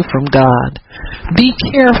comes to you from God, be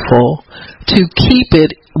careful to keep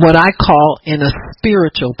it what I call in a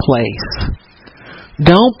spiritual place.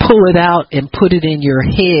 Don't pull it out and put it in your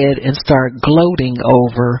head and start gloating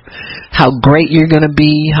over how great you're going to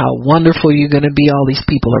be, how wonderful you're going to be. All these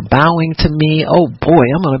people are bowing to me. Oh boy,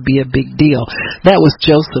 I'm going to be a big deal. That was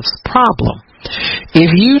Joseph's problem.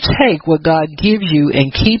 If you take what God gives you and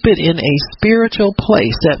keep it in a spiritual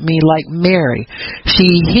place, that means like Mary,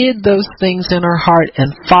 she hid those things in her heart and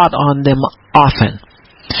fought on them often.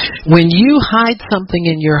 When you hide something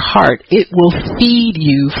in your heart, it will feed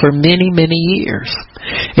you for many, many years.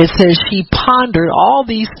 It says she pondered all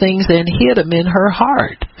these things and hid them in her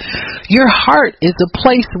heart. Your heart is a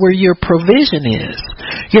place where your provision is.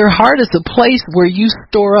 Your heart is a place where you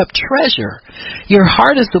store up treasure. Your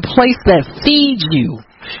heart is the place that feeds you.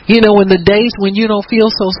 In the days when you don't feel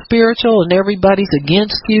so spiritual and everybody's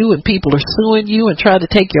against you and people are suing you and trying to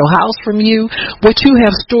take your house from you, what you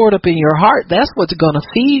have stored up in your heart, that's what's going to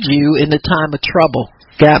feed you in the time of trouble.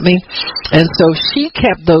 Got me? And so she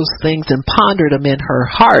kept those things and pondered them in her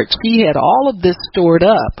heart. She had all of this stored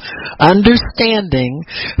up, understanding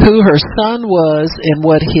who her son was and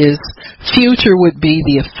what his future would be,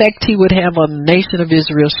 the effect he would have on the nation of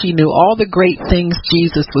Israel. She knew all the great things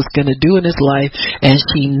Jesus was going to do in his life, and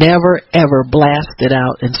she never, ever blasted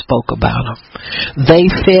out and spoke about them. They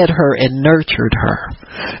fed her and nurtured her.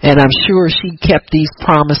 And I'm sure she kept these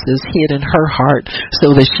promises hid in her heart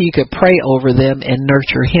so that she could pray over them and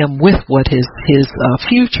nurture him with what his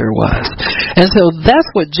future was. And so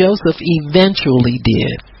that's what Joseph eventually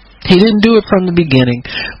did. He didn't do it from the beginning,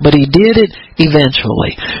 but he did it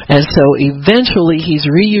eventually. And so eventually he's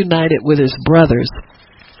reunited with his brothers.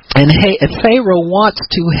 And Pharaoh wants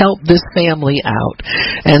to help this family out.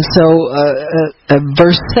 And so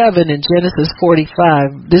verse 7 in Genesis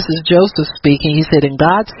 45, this is Joseph speaking. He said, and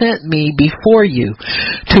God sent me before you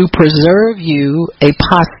to preserve you a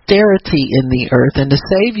posterity in the earth and to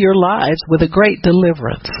save your lives with a great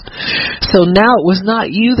deliverance. So now it was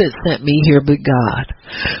not you that sent me here, but God.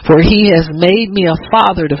 For he has made me a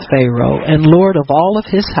father to Pharaoh and lord of all of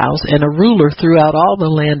his house and a ruler throughout all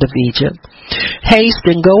the land of Egypt. Haste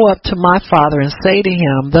and go up to my father and say to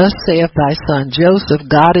him, thus saith thy son Joseph,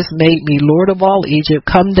 God has made me Lord of all Egypt.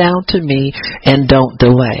 Come down to me and don't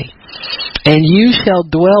delay. And you shall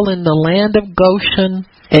dwell in the land of Goshen,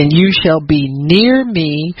 and you shall be near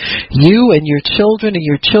me, you and your children and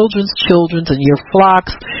your children's children and your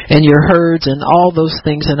flocks and your herds and all those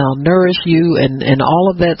things, and I'll nourish you and all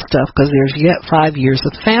of that stuff, because there's yet 5 years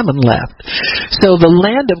of famine left. So the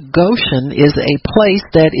land of Goshen is a place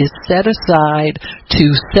that is set aside to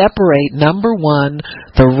separate, number one,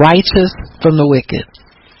 the righteous from the wicked.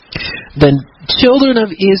 The children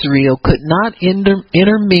of Israel could not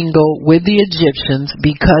intermingle with the Egyptians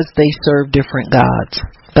because they served different gods.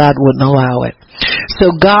 God wouldn't allow it.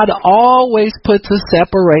 So God always puts a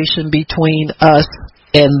separation between us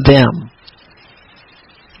and them.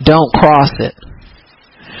 Don't cross it.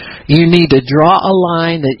 You need to draw a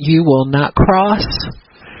line that you will not cross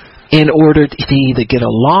in order to either get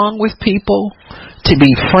along with people, to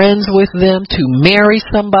be friends with them, to marry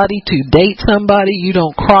somebody, to date somebody. You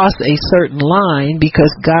don't cross a certain line,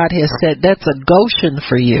 because God has said that's a Goshen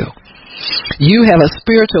for you. You have a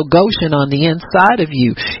spiritual Goshen on the inside of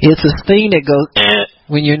you. It's a thing that goes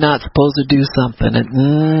when you're not supposed to do something. And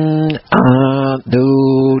no,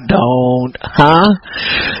 don't,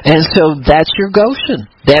 And so that's your Goshen.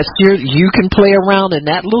 You can play around in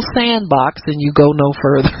that little sandbox and you go no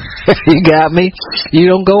further. You got me? You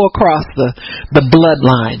don't go across the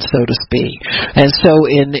bloodline, so to speak. And so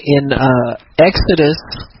in Exodus,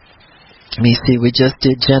 let me see, we just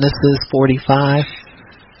did Genesis 45.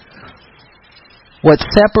 What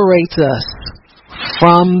separates us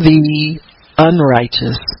from the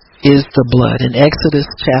unrighteous is the blood. In Exodus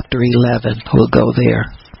chapter 11, we'll go there.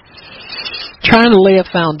 Trying to lay a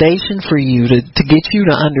foundation for you to get you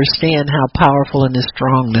to understand how powerful and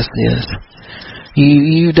strong this is.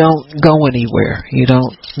 You don't go anywhere. You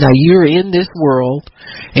don't. Now you're in this world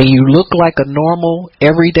and you look like a normal,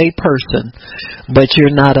 everyday person, but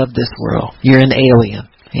you're not of this world. You're an alien.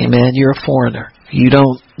 Amen. You're a foreigner. You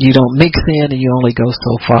don't mix in, and you only go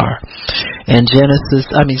so far. And Exodus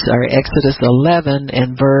 11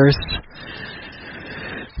 and verse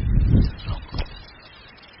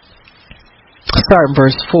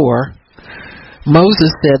 4.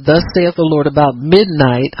 Moses said, "Thus saith the Lord, about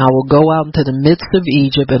midnight I will go out into the midst of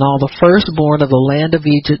Egypt, and all the firstborn of the land of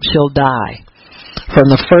Egypt shall die. From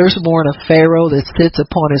the firstborn of Pharaoh that sits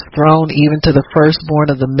upon his throne, even to the firstborn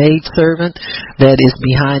of the maidservant that is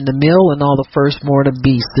behind the mill, and all the firstborn of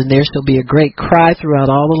beasts. And there shall be a great cry throughout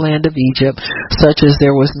all the land of Egypt, such as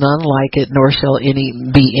there was none like it, nor shall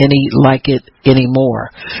be any like it any more."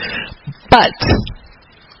 But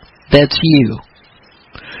that's you.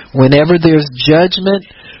 Whenever there's judgment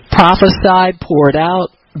prophesied, poured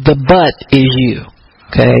out, the but is you.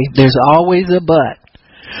 Okay? There's always a but.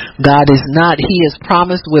 God is not, He has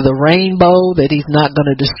promised with a rainbow that He's not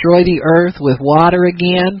going to destroy the earth with water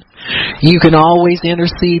again. You can always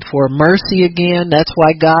intercede for mercy again. That's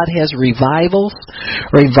why God has revivals.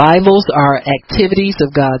 Revivals are activities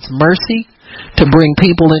of God's mercy to bring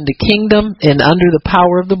people into kingdom and under the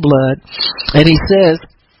power of the blood. And He says,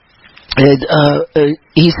 for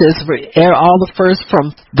all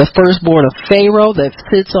from the firstborn of Pharaoh that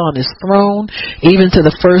sits on his throne, even to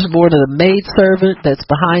the firstborn of the maidservant that's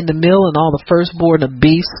behind the mill, and all the firstborn of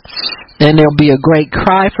beasts. And there'll be a great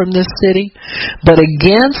cry from this city. But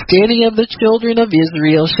against any of the children of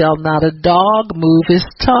Israel shall not a dog move his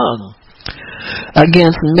tongue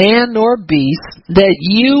against man nor beast, that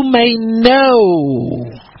you may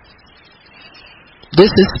know. This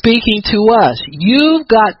is speaking to us. You've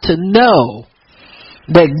got to know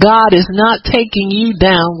that God is not taking you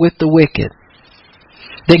down with the wicked.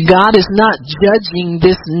 That God is not judging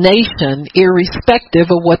this nation irrespective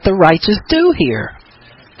of what the righteous do here.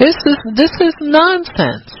 This is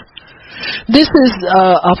nonsense. This is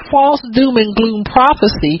a false doom and gloom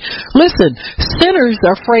prophecy. Listen, sinners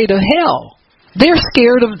are afraid of hell. They're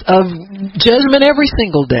scared of judgment every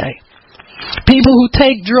single day. People who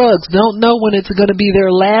take drugs don't know when it's going to be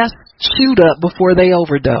their last shoot up before they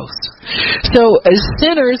overdose. So as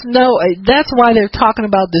sinners know, that's why they're talking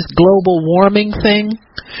about this global warming thing.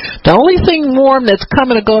 The only thing warm that's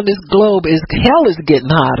coming to go on this globe is hell is getting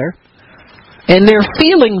hotter. And they're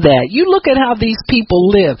feeling that. You look at how these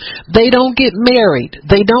people live. They don't get married.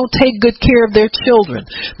 They don't take good care of their children.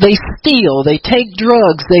 They steal. They take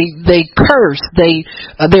drugs. They curse.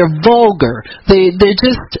 They're vulgar. They're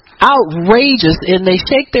just outrageous, and they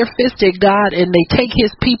shake their fist at God, and they take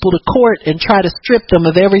His people to court and try to strip them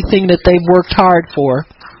of everything that they've worked hard for,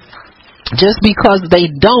 just because they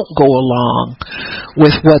don't go along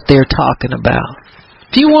with what they're talking about.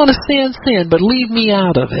 If you want to sin, but leave me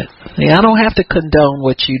out of it. I don't have to condone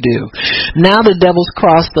what you do. Now the devil's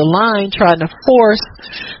crossed the line trying to force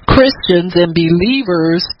Christians and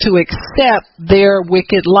believers to accept their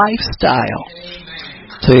wicked lifestyle.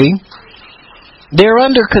 See? They're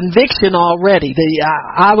under conviction already.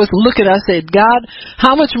 I was looking, I said, God,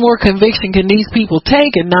 how much more conviction can these people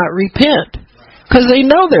take and not repent? Because they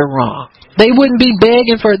know they're wrong. They wouldn't be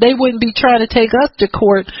begging for it. They wouldn't be trying to take us to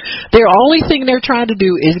court. The only thing they're trying to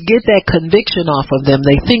do is get that conviction off of them.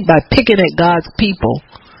 They think by picking at God's people,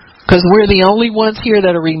 because we're the only ones here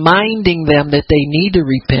that are reminding them that they need to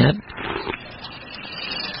repent.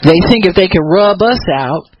 They think if they can rub us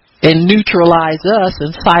out and neutralize us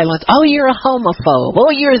and silence, oh, you're a homophobe,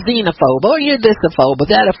 oh, you're a xenophobe, oh, you're this-ophobe, or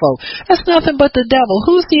that-ophobe. That's nothing but the devil.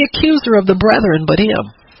 Who's the accuser of the brethren but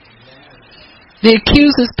him? He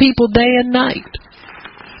accuses people day and night.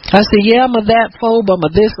 I say, yeah, I'm a that phobe, I'm a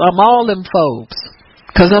this, I'm all them phobes,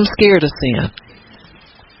 because I'm scared of sin.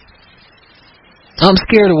 I'm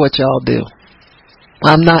scared of what y'all do.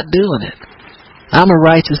 I'm not doing it. I'm a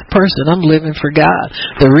righteous person. I'm living for God.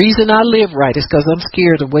 The reason I live right is because I'm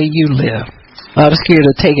scared of the way you live. I'm scared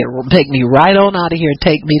to take me right on out of here and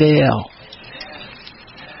take me to hell.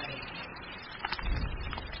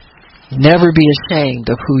 Never be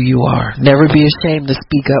ashamed of who you are. Never be ashamed to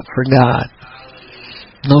speak up for God.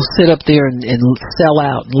 Don't sit up there and sell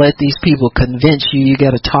out and let these people convince you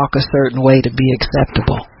got to talk a certain way to be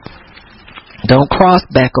acceptable. Don't cross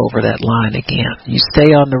back over that line again. You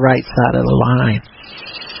stay on the right side of the line.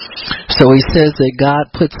 So he says that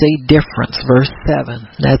God puts a difference. Verse 7.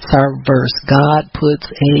 That's our verse. God puts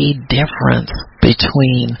a difference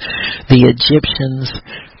between the Egyptians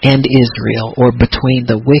and Israel, or between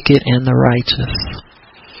the wicked and the righteous.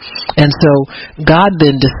 And so God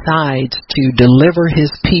then decides to deliver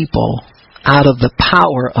his people out of the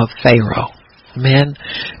power of Pharaoh. Amen.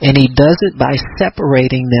 And he does it by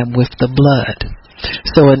separating them with the blood.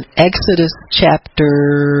 So in Exodus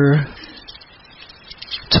chapter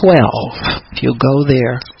 12, if you'll go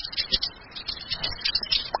there,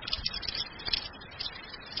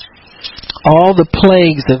 all the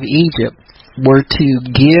plagues of Egypt were to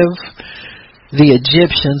give the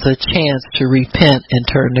Egyptians a chance to repent and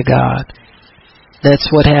turn to God. That's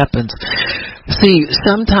what happens. See,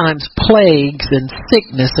 sometimes plagues and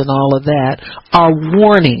sickness and all of that are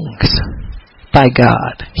warnings by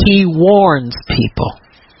God. He warns people.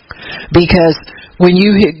 Because when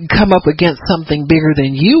you come up against something bigger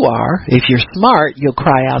than you are, if you're smart, you'll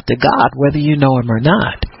cry out to God whether you know him or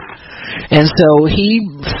not. And so he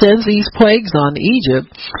sends these plagues on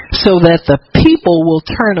Egypt so that the people will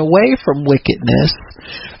turn away from wickedness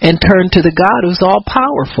and turn to the God who's all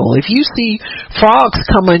powerful. If you see frogs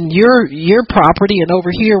coming your property, and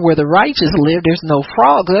over here where the righteous live, there's no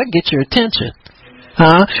frogs, that'll get your attention.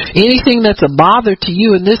 Anything that's a bother to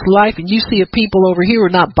you in this life, and you see a people over here who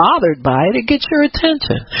are not bothered by it, it gets your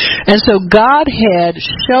attention. And so God had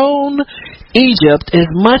shown Egypt as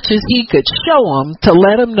much as he could show them to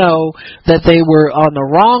let them know that they were on the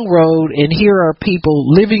wrong road, and here are people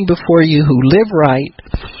living before you who live right,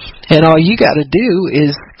 and all you got to do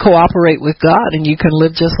is cooperate with God and you can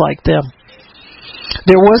live just like them.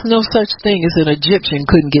 There was no such thing as an Egyptian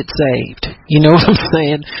couldn't get saved. You know what I'm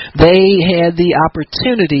saying? They had the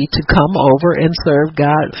opportunity to come over and serve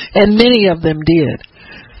God, and many of them did.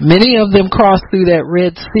 Many of them crossed through that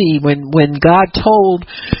Red Sea when God told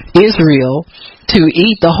Israel to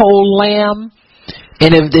eat the whole lamb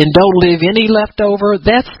and don't leave any left over.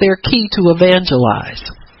 That's their key to evangelize.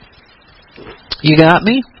 You got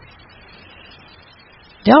me?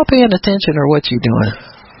 Y'all paying attention, or what you doing?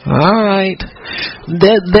 All right.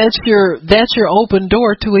 That's your open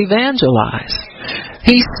door to evangelize.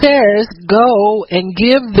 He says, go and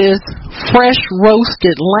give this fresh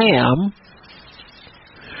roasted lamb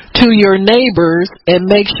to your neighbors and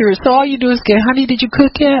make sure. So all you do is get, honey, did you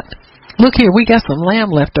cook yet? Look here, we got some lamb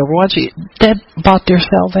left over. Why don't you? That bought their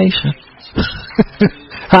salvation.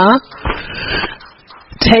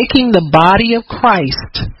 Taking the body of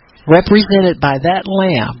Christ, represented by that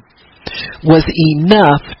lamb, was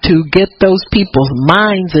enough to get those people's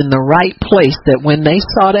minds in the right place, that when they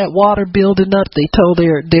saw that water building up, they told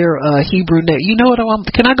their Hebrew name, you know what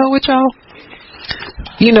can I go with y'all?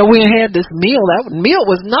 You know, we had this meal. That meal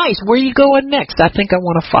was nice. Where are you going next? I think I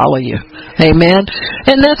want to follow you. Amen.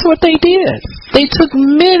 And that's what they did. They took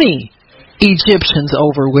many Egyptians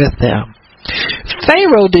over with them.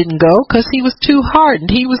 Pharaoh didn't go because he was too hardened.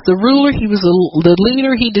 He was the ruler. He was the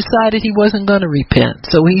leader. He decided he wasn't going to repent.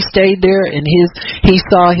 So he stayed there, and he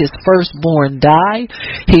saw his firstborn die.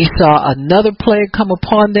 He saw another plague come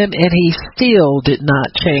upon them, and he still did not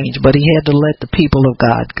change. But he had to let the people of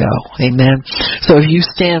God go. Amen. So if you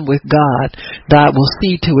stand with God, God will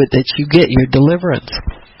see to it that you get your deliverance.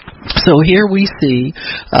 So here we see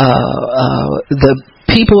the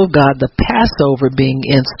people of God, the Passover being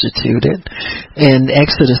instituted in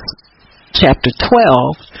Exodus chapter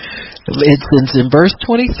 12. It says in verse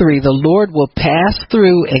 23, the Lord will pass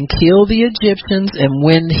through and kill the Egyptians, and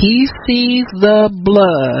when he sees the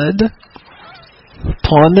blood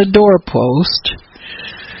upon the doorpost,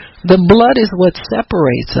 the blood is what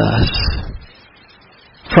separates us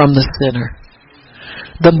from the sinner.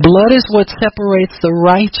 The blood is what separates the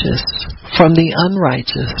righteous from the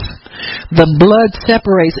unrighteous. The blood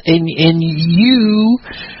separates, and you,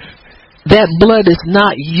 that blood is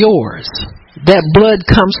not yours. That blood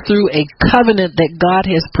comes through a covenant that God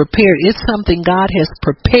has prepared. It's something God has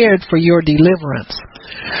prepared for your deliverance.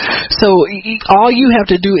 So all you have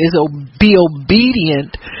to do is be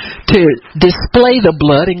obedient to display the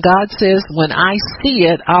blood, and God says, when I see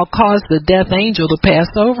it, I'll cause the death angel to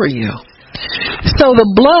pass over you. So the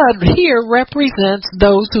blood here represents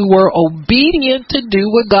those who were obedient to do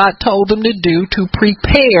what God told them to do to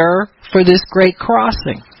prepare for this great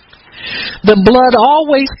crossing. The blood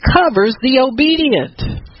always covers the obedient.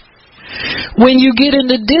 When you get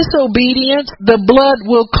into disobedience, the blood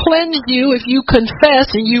will cleanse you. If you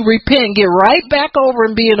confess and you repent, get right back over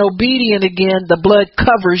and being obedient again, the blood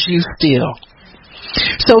covers you still.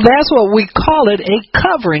 So that's what we call it, a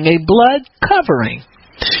covering, a blood covering.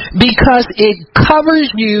 Because it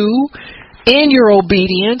covers you in your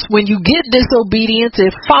obedience. When you get disobedience,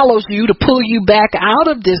 it follows you to pull you back out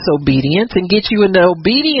of disobedience and get you into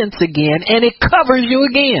obedience again, and it covers you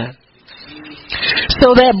again.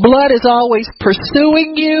 So that blood is always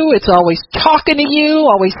pursuing you, it's always talking to you,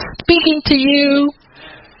 always speaking to you.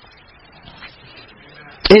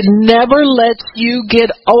 It never lets you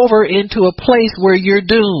get over into a place where you're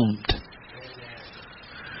doomed.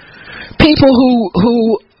 People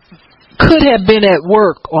who could have been at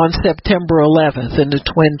work on September 11th in the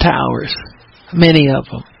Twin Towers, many of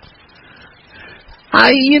them.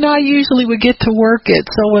 I usually would get to work at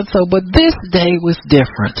so-and-so, but this day was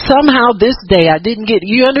different. Somehow this day I didn't get,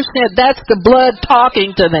 you understand, that's the blood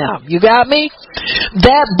talking to them. You got me?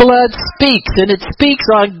 That blood speaks, and it speaks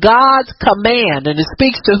on God's command, and it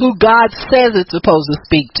speaks to who God says it's supposed to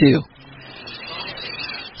speak to.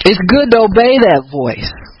 It's good to obey that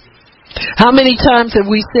voice. How many times have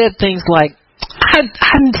we said things like,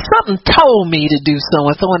 something told me to do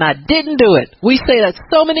so-and-so and I didn't do it? We say that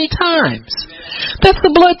so many times. That's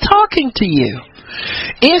the blood talking to you.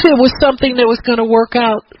 If it was something that was going to work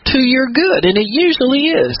out to your good, and it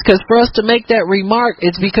usually is, because for us to make that remark,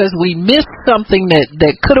 it's because we missed something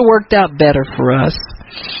that could have worked out better for us.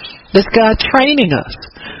 That's God training us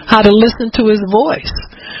how to listen to His voice.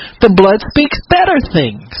 The blood speaks better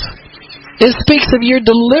things. It speaks of your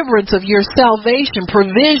deliverance, of your salvation,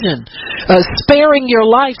 provision, sparing your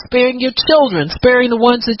life, sparing your children, sparing the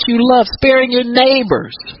ones that you love, sparing your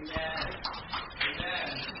neighbors.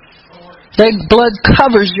 That blood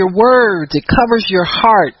covers your words. It covers your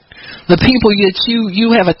heart. The people that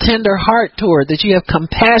you have a tender heart toward, that you have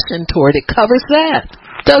compassion toward, it covers that.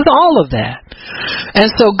 It does all of that. And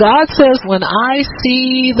so God says, when I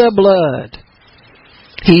see the blood,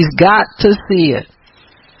 He's got to see it.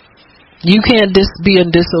 You can't be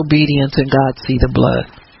in disobedience and God see the blood.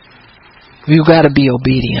 You've got to be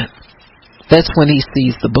obedient. That's when He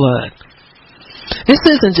sees the blood. This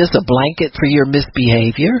isn't just a blanket for your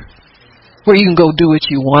misbehavior, where you can go do what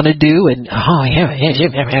you want to do and,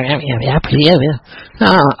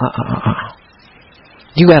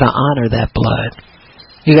 You got to honor that blood.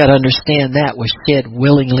 You got to understand that was shed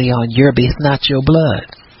willingly on your behalf. It's not your blood.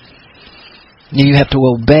 You have to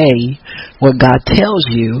obey what God tells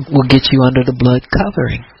you will get you under the blood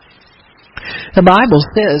covering. The Bible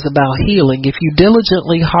says about healing, if you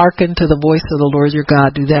diligently hearken to the voice of the Lord your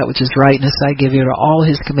God, do that which is right in His sight, give ear to all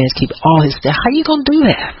His commands, keep all His steps. How are you going to do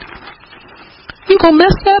that? You're going to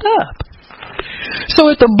mess that up. So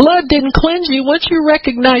if the blood didn't cleanse you, once you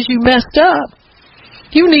recognize you messed up,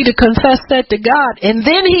 you need to confess that to God, and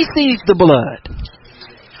then He sees the blood.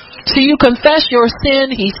 So you confess your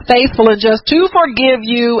sin, He's faithful and just to forgive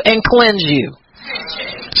you and cleanse you.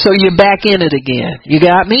 So you're back in it again. You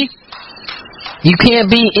got me? You can't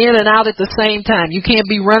be in and out at the same time. You can't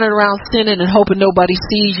be running around sinning and hoping nobody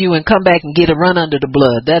sees you and come back and get a run under the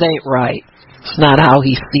blood. That ain't right. It's not how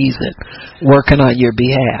He sees it, working on your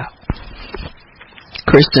behalf.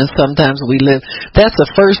 Christians, sometimes we live, that's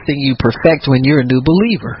the first thing you perfect when you're a new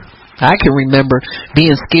believer. I can remember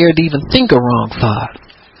being scared to even think a wrong thought.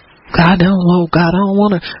 God, I don't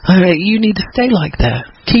want to. You need to stay like that.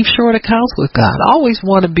 Keep short accounts with God. Always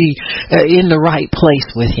want to be in the right place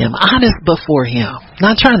with Him. Honest before Him.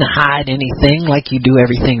 Not trying to hide anything like you do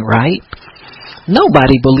everything right.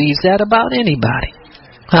 Nobody believes that about anybody.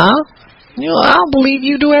 Huh? I don't believe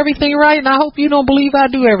you do everything right, and I hope you don't believe I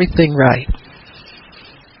do everything right.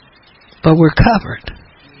 But we're covered.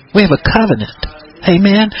 We have a covenant.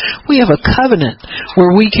 Amen. We have a covenant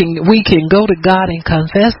where we can go to God and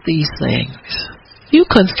confess these things. You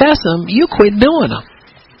confess them, you quit doing them.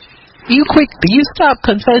 You stop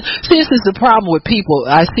confessing. See, this is the problem with people.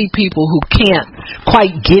 I see people who can't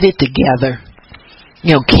quite get it together.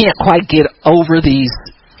 Can't quite get over these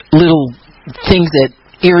little things that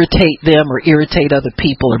irritate them or irritate other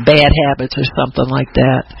people or bad habits or something like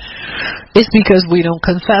that. It's because we don't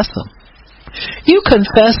confess them. You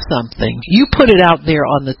confess something, you put it out there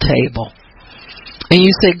on the table, and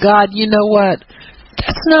you say, God, you know what?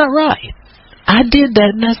 That's not right. I did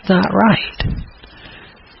that, and that's not right.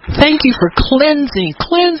 Thank you for cleansing.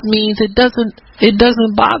 Cleanse means it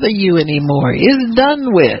doesn't bother you anymore. It's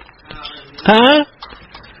done with. Huh?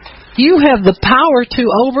 You have the power to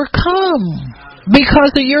overcome because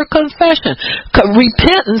of your confession.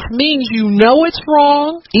 Repentance means you know it's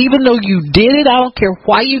wrong, even though you did it. I don't care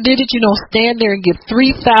why you did it. You don't stand there and give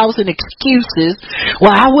 3,000 excuses.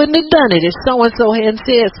 Well, I wouldn't have done it if so-and-so hadn't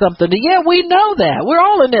said something. Yeah, we know that. We're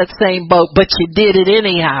all in that same boat, but you did it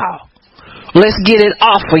anyhow. Let's get it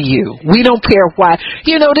off of you. We don't care why.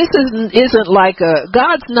 This isn't like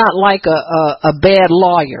God's not like a bad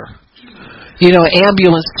lawyer.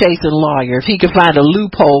 Ambulance chasing lawyer. If he can find a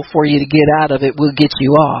loophole for you to get out of it, we'll get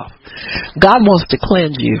you off. God wants to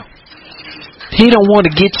cleanse you. He don't want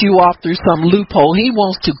to get you off through some loophole. He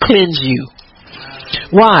wants to cleanse you.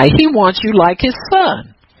 Why? He wants you like his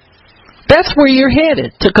son. That's where you're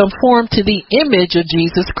headed, to conform to the image of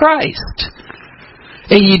Jesus Christ.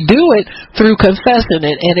 And you do it through confessing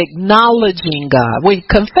it and acknowledging God.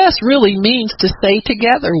 Confess really means to stay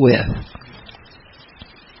together with.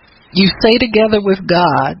 You stay together with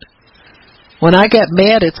God. When I got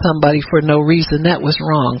mad at somebody for no reason, that was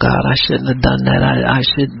wrong, God. I shouldn't have done that. I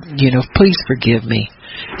should, please forgive me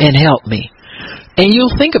and help me. And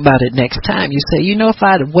you'll think about it next time. You say, if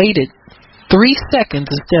I'd have waited 3 seconds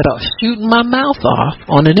instead of shooting my mouth off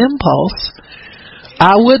on an impulse,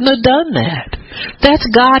 I wouldn't have done that. That's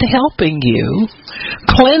God helping you,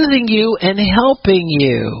 cleansing you and helping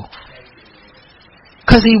you.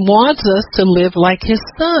 Because he wants us to live like his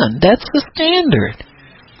son. That's the standard.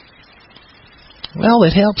 Well,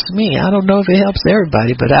 it helps me. I don't know if it helps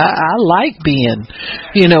everybody, but I like being,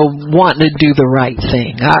 wanting to do the right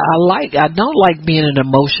thing. I don't like being an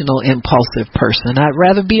emotional, impulsive person. I'd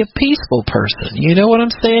rather be a peaceful person. You know what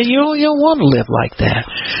I'm saying? You don't want to live like that.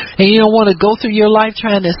 And you don't want to go through your life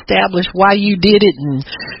trying to establish why you did it and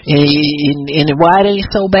why it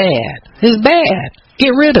ain't so bad. It's bad.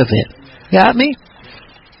 Get rid of it. Got me?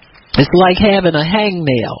 It's like having a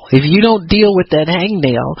hangnail. If you don't deal with that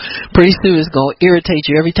hangnail, pretty soon it's going to irritate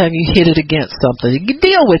you every time you hit it against something.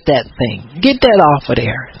 Deal with that thing. Get that off of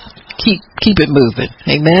there. Keep it moving.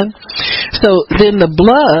 Amen? So then the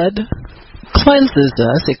blood cleanses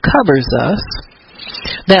us. It covers us.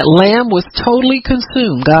 That lamb was totally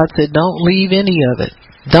consumed. God said, don't leave any of it.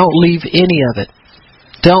 Don't leave any of it.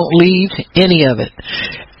 Don't leave any of it.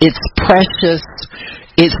 It's precious.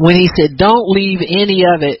 It's when he said, don't leave any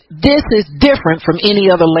of it. This is different from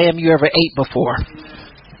any other lamb you ever ate before.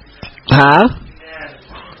 Huh?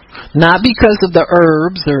 Not because of the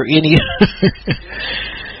herbs or any.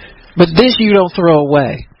 But this you don't throw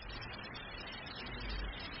away.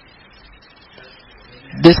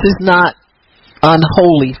 This is not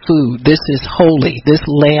unholy food. This is holy. This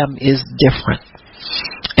lamb is different.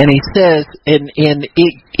 And he says, and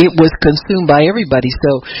it was consumed by everybody.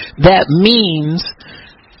 So that means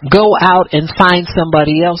go out and find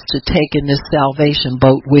somebody else to take in this salvation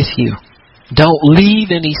boat with you. Don't leave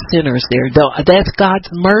any sinners there. That's God's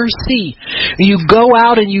mercy. You go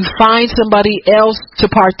out and you find somebody else to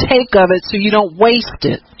partake of it so you don't waste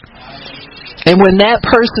it. And when that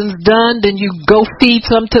person's done, then you go feed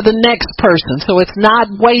some to the next person so it's not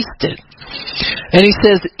wasted. And he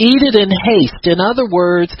says, eat it in haste. In other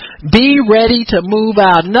words, be ready to move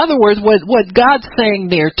out. In other words, what God's saying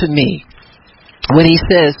there to me, when he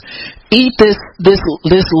says, eat this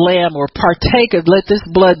lamb or partake of, let this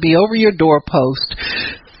blood be over your doorpost.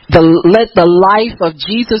 Let the life of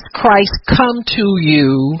Jesus Christ come to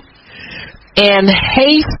you, and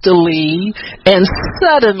hastily and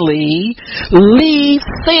suddenly leave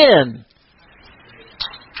sin.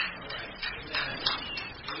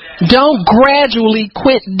 Don't gradually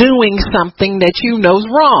quit doing something that you know's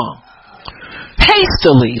wrong.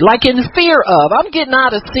 Hastily, like in fear of, I'm getting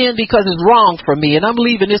out of sin because it's wrong for me, and I'm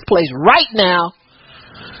leaving this place right now,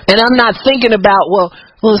 And I'm not thinking about, well,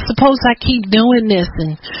 suppose I keep doing this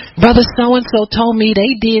and brother so-and-so told me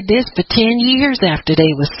they did this for 10 years after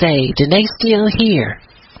they were saved and they still here.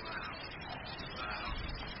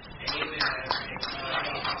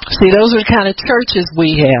 See, those are the kind of churches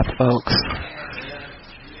we have, folks.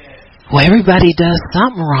 Well, everybody does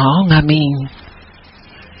something wrong. I mean,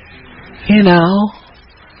 you know.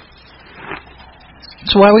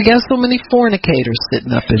 That's why we got so many fornicators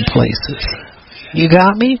sitting up in places. You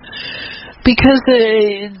got me? Because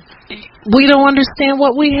we don't understand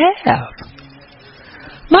what we have.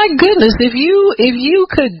 My goodness, if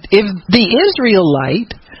the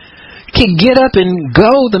Israelite could get up and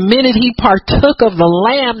go the minute he partook of the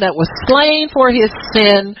lamb that was slain for his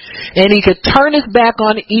sin, and he could turn his back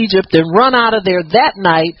on Egypt and run out of there that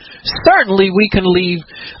night, certainly we can leave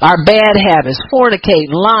our bad habits,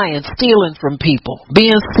 fornicating, lying, stealing from people,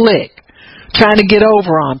 being slick, trying to get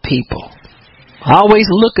over on people,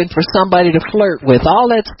 always looking for somebody to flirt with,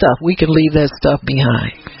 all that stuff. We can leave that stuff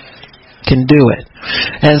behind. Can do it.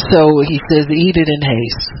 And so he says, eat it in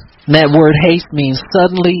haste. And that word haste means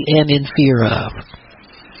suddenly and in fear of.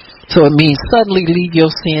 So it means suddenly leave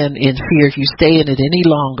your sin in fear if you stay in it any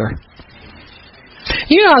longer.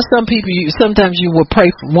 You know how some people, sometimes you will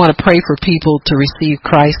want to pray for people to receive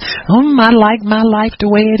Christ. I like my life the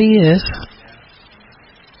way it is.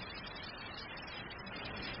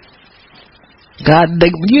 God,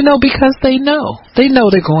 because they know. They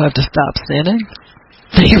know they're going to have to stop sinning.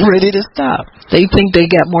 They're ready to stop. They think they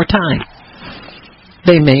got more time.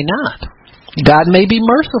 They may not. God may be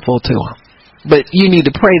merciful to them. But you need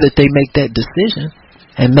to pray that they make that decision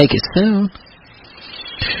and make it soon.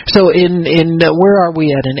 So in where are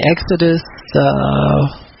we at? In Exodus,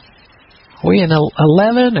 are we in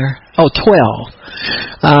 11 or? 12.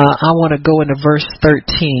 I want to go into verse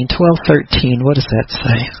 13. 12:13. What does that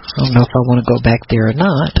say? I don't know if I want to go back there or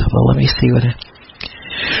not. Well, let me see what it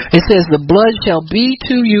says. The blood shall be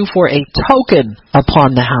to you for a token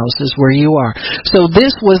upon the houses where you are. So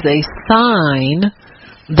this was a sign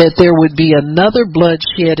that there would be another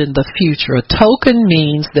bloodshed in the future. A token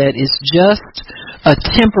means that it's just a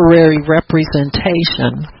temporary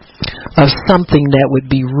representation of something that would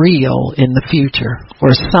be real in the future,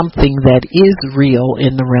 or something that is real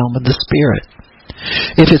in the realm of the spirit.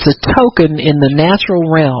 If it's a token in the natural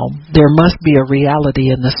realm, there must be a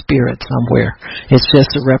reality in the spirit somewhere. It's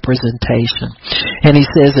just a representation. And he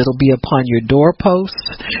says it'll be upon your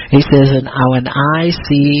doorposts. He says, and when I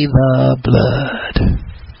see the blood.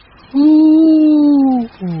 Ooh.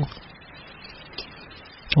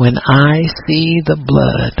 When I see the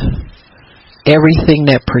blood, everything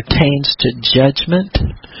that pertains to judgment,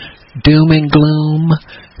 doom and gloom,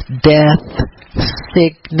 death,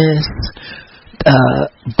 sickness,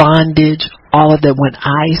 bondage, all of that, when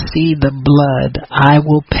I see the blood, I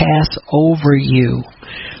will pass over you.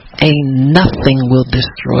 Ain't nothing will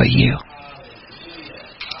destroy you.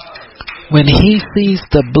 When he sees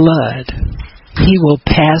the blood, he will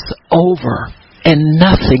pass over, and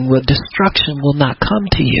destruction will not come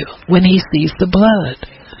to you when he sees the blood.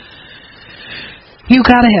 You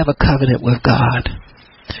got to have a covenant with God.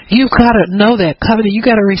 You've got to know that covenant. You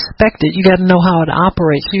got to respect it. You got to know how it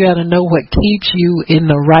operates. You got to know what keeps you in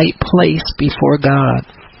the right place before God.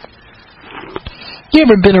 You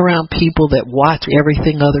ever been around people that watch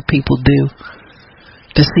everything other people do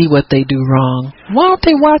to see what they do wrong? Why don't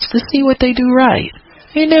they watch to see what they do right?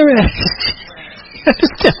 You never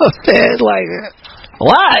understand what I'm saying? Like,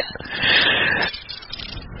 what?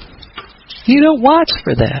 You don't watch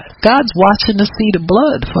for that. God's watching to see the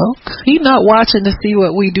blood, folks. He's not watching to see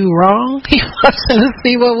what we do wrong. He's watching to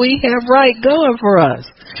see what we have right going for us.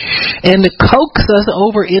 And to coax us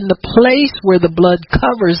over in the place where the blood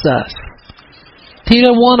covers us. He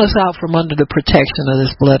don't want us out from under the protection of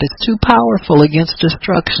this blood. It's too powerful against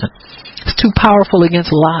destruction. It's too powerful against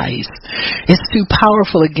lies. It's too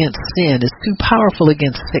powerful against sin. It's too powerful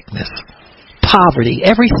against sickness, poverty,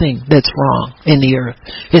 everything that's wrong in the earth.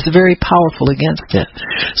 It's very powerful against it.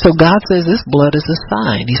 So God says this blood is a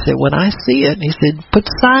sign. He said, when I see it, he said, put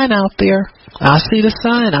the sign out there. I see the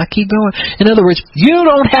sign. I keep going. In other words, you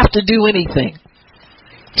don't have to do anything.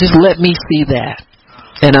 Just let me see that,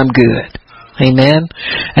 and I'm good. Amen.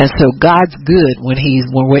 And so God's good when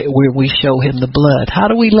we show him the blood. How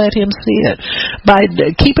do we let him see it? By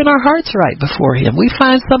keeping our hearts right before him. We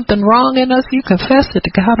find something wrong in us, you confess it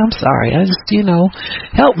to God. I'm sorry. I just,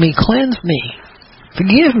 help me, cleanse me,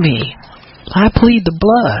 forgive me. I plead the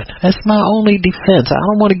blood. That's my only defense. I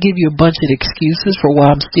don't want to give you a bunch of excuses for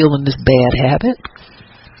why I'm still in this bad habit.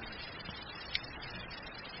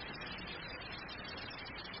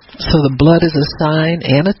 So the blood is a sign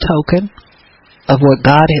and a token. of what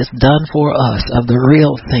God has done for us, of the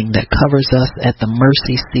real thing that covers us at the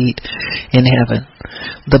mercy seat in heaven.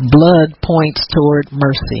 The blood points toward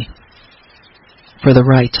mercy for the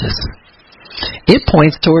righteous. It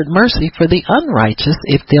points toward mercy for the unrighteous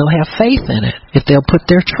if they'll have faith in it, if they'll put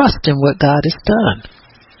their trust in what God has done.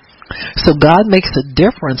 So God makes a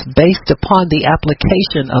difference based upon the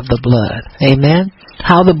application of the blood. Amen?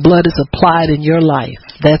 How the blood is applied in your life,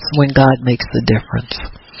 that's when God makes the difference.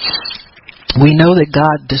 We know that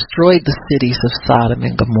God destroyed the cities of Sodom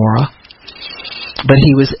and Gomorrah, but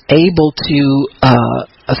he was able to,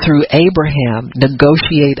 through Abraham,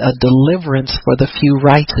 negotiate a deliverance for the few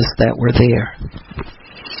righteous that were there.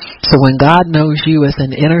 So when God knows you as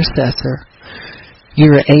an intercessor,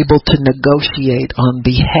 you're able to negotiate on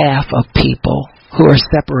behalf of people who are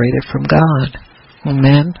separated from God.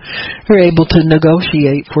 Amen. You're able to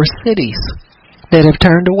negotiate for cities that have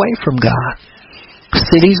turned away from God.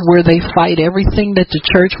 Cities where they fight everything that the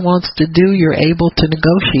church wants to do, you're able to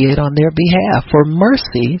negotiate on their behalf for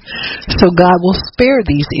mercy, so God will spare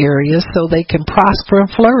these areas so they can prosper and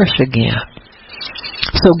flourish again.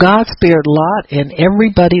 So God spared Lot and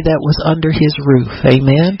everybody that was under his roof.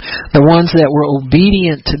 Amen. The ones that were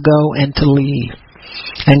obedient to go and to leave.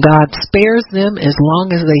 And God spares them as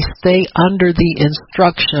long as they stay under the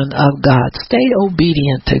instruction of God. Stay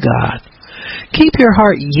obedient to God. Keep your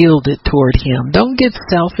heart yielded toward him. Don't get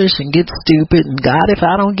selfish and get stupid and God, if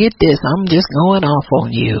I don't get this, I'm just going off on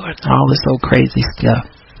you and all this old crazy stuff.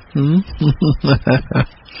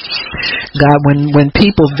 God, when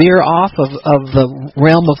people veer off of the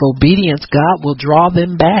realm of obedience, God will draw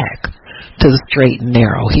them back to the straight and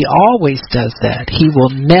narrow. He always does that. He will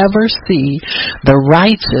never see the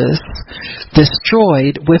righteous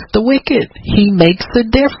destroyed with the wicked. He makes a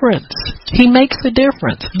difference. He makes a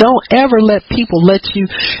difference. Don't ever let people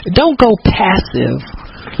don't go passive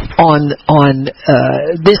on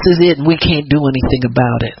this is it and we can't do anything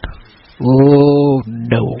about it. Oh,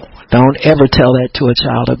 no. Don't ever tell that to a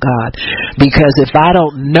child of God. Because if I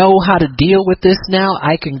don't know how to deal with this now,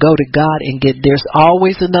 I can go to God and there's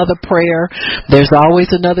always another prayer. There's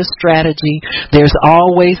always another strategy. There's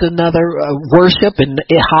always another worship and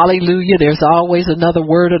hallelujah. There's always another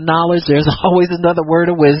word of knowledge. There's always another word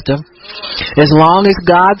of wisdom. As long as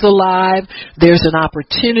God's alive, there's an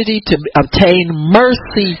opportunity to obtain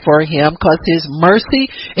mercy for him because his mercy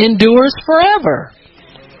endures forever.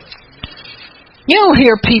 You don't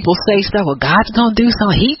hear people say stuff, well, God's going to do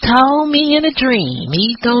something. He told me in a dream.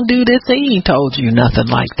 He's going to do this. He ain't told you nothing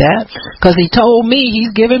like that. Because he told me he's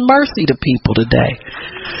giving mercy to people today.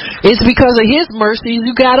 It's because of his mercy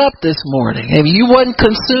you got up this morning. If you wasn't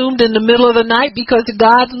consumed in the middle of the night because of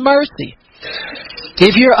God's mercy.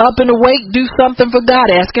 If you're up and awake, do something for God.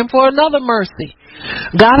 Ask him for another mercy.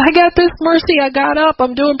 God, I got this mercy. I got up.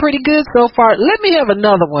 I'm doing pretty good so far. Let me have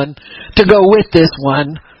another one to go with this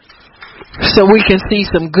one. So we can see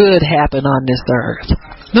some good happen on this earth.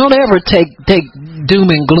 Don't ever take doom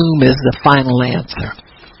and gloom as the final answer.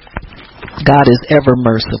 God is ever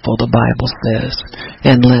merciful, the Bible says,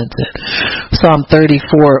 and lends it. Psalm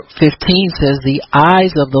 34:15 says, the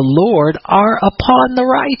eyes of the Lord are upon the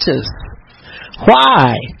righteous.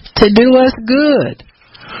 Why? To do us good,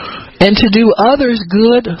 and to do others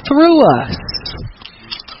good through us.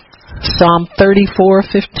 Psalm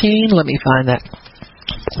 34:15, let me find that.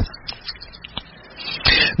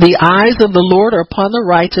 The eyes of the Lord are upon the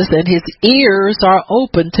righteous, and his ears are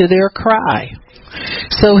open to their cry.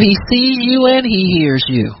 So he sees you and he hears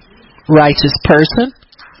you. Righteous person.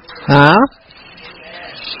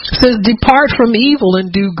 It says, depart from evil and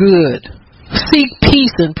do good. Seek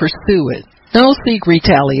peace and pursue it. Don't seek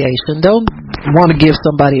retaliation. Don't want to give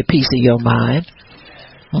somebody a piece of your mind.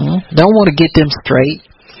 Don't want to get them straight.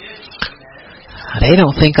 They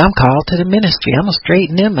don't think I'm called to the ministry. I'm going to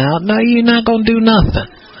straighten them out. No, you're not going to do nothing.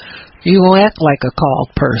 You're going to act like a called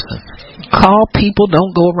person. Call people,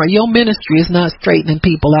 don't go around. Your ministry is not straightening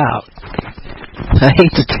people out. I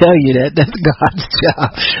hate to tell you that. That's God's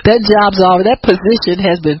job. That position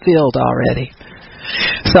has been filled already.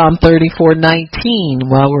 Psalm 34:19,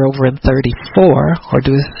 while we're over in 34,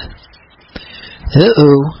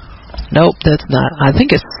 nope, that's not. I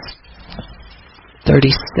think it's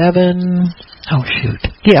 37. Oh, shoot.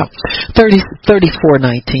 Yeah,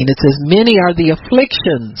 34:19. It says, many are the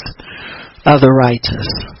afflictions of the righteous.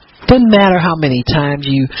 Doesn't matter how many times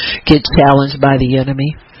you get challenged by the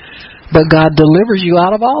enemy, but God delivers you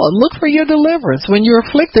out of all. And look for your deliverance. When you're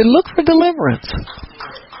afflicted, look for deliverance.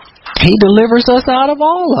 He delivers us out of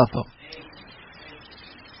all of them.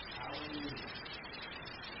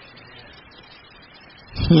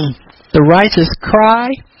 The righteous cry,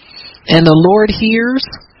 and the Lord hears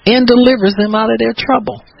and delivers them out of their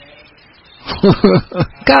trouble.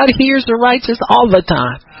 God hears the righteous all the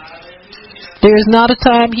time. There's not a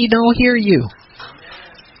time He don't hear you.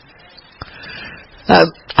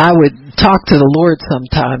 I would talk to the Lord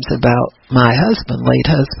sometimes about my husband, late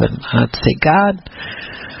husband. I'd say, God,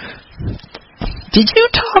 did you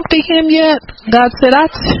talk to him yet? God said,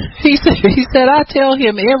 He said, I tell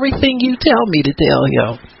him everything you tell me to tell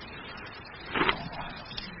him.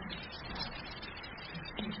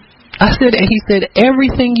 He said,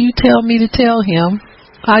 everything you tell me to tell him,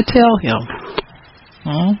 I tell him.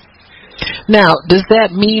 Now, does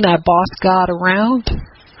that mean I boss God around?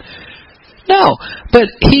 No, but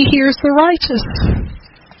He hears the righteous.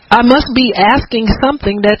 I must be asking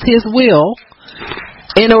something that's His will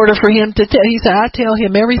in order for Him to tell. He said, I tell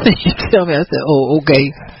Him everything you tell me. I said, oh,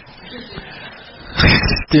 okay.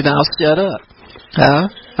 Then I'll shut up.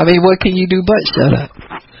 I mean, what can you do but shut up?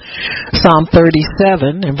 Psalm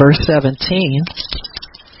 37 and verse 17.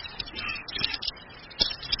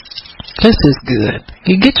 This is good.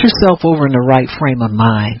 You get yourself over in the right frame of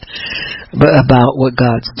mind about what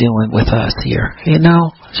God's doing with us here. You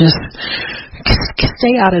know, just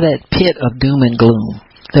stay out of that pit of doom and gloom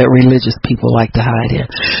that religious people like to hide in.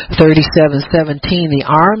 37:17, the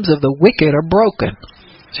arms of the wicked are broken.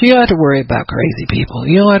 So you don't have to worry about crazy people.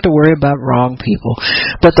 You don't have to worry about wrong people.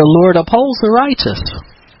 But the Lord upholds the righteous.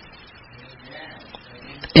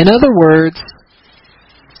 In other words,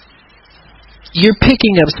 you're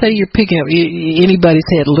picking up, anybody's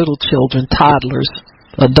had little children, toddlers,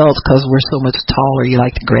 adults, because we're so much taller, you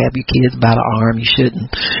like to grab your kids by the arm. You shouldn't.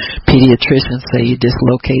 Pediatricians say you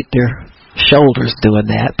dislocate their shoulders doing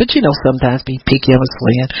that. But you know, sometimes we pick you up a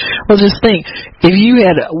sling. Well, just think, if you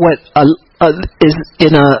had what is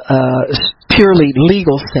in a purely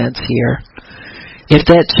legal sense here, if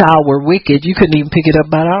that child were wicked, you couldn't even pick it up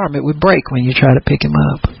by the arm. It would break when you try to pick him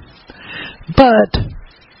up. But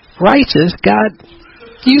righteous, God,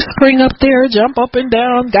 you spring up there, jump up and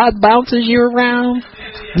down, God bounces you around.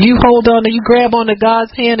 You hold on, you grab onto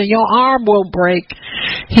God's hand and your arm will break.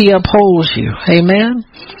 He upholds you. Amen?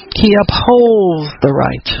 He upholds the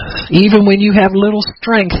righteous. Even when you have little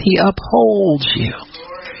strength, He upholds you.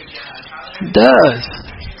 He does.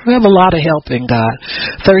 We have a lot of help in God.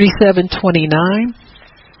 37:29.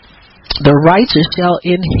 The righteous shall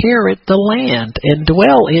inherit the land and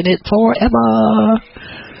dwell in it forever.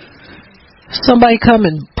 Somebody come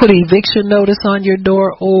and put eviction notice on your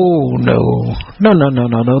door. Oh, no.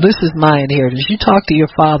 No. This is my inheritance. You talk to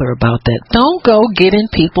your father about that. Don't go get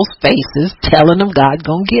in people's faces telling them God's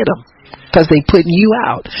going to get them because they putting you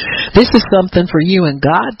out. This is something for you and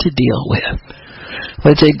God to deal with.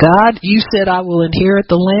 But say, God, you said I will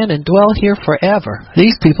inherit the land and dwell here forever.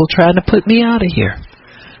 These people trying to put me out of here.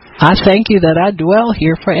 I thank you that I dwell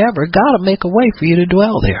here forever. God will make a way for you to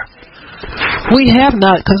dwell there. We have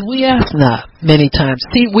not, because we ask not many times.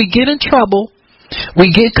 See, we get in trouble,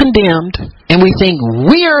 we get condemned, and we think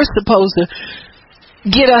we are supposed to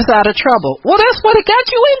get us out of trouble. Well, that's what got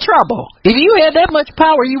you in trouble. If you had that much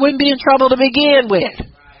power, you wouldn't be in trouble to begin with.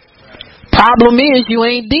 Problem is, you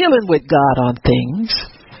ain't dealing with God on things.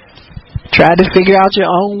 Try to figure out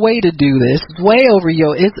your own way to do this.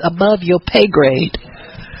 It's above your pay grade.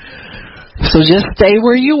 So just stay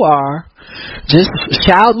where you are. Just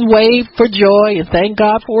shout and wave for joy and thank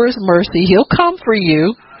God for His mercy. He'll come for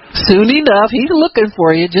you soon enough. He's looking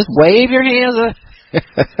for you. Just wave your hands.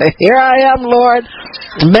 Here I am, Lord.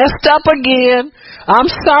 Messed up again. I'm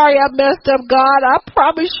sorry I messed up, God. I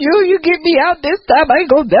promise you get me out this time. I ain't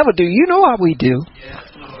gonna never do. You know how we do.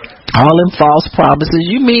 All them false promises.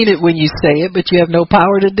 You mean it when you say it, but you have no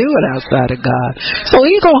power to do it outside of God. So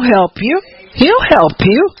He's gonna help you. He'll help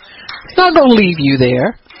you. He's not gonna leave you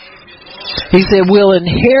there. He said, we'll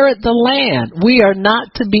inherit the land. We are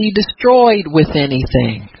not to be destroyed with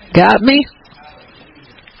anything. Got me?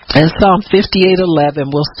 And Psalm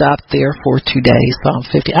 58:11, we'll stop there for today. Psalm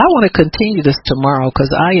 50. I want to continue this tomorrow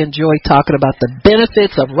because I enjoy talking about the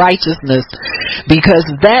benefits of righteousness because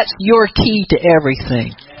that's your key to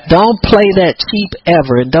everything. Don't play that cheap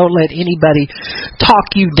ever, and don't let anybody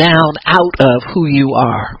talk you down out of who you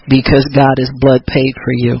are because God is blood paid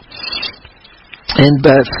for you. And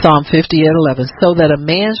Psalm 58:11, so that a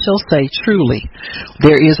man shall say, truly,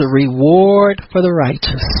 there is a reward for the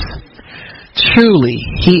righteous. Truly,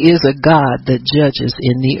 He is a God that judges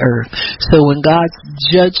in the earth. So when God's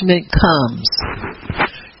judgment comes,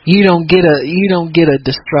 you don't get a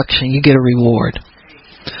destruction, you get a reward.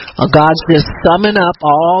 God's just summing up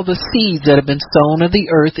all the seeds that have been sown of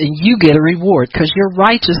the earth, and you get a reward because your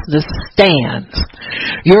righteousness stands.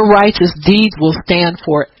 Your righteous deeds will stand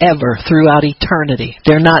forever throughout eternity.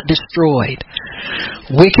 They're not destroyed.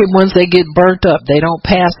 Wicked ones, they get burnt up. They don't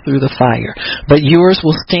pass through the fire. But yours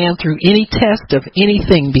will stand through any test of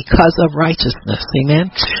anything because of righteousness.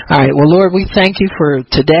 Amen? All right. Well, Lord, we thank you for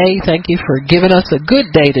today. Thank you for giving us a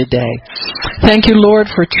good day today. Thank you,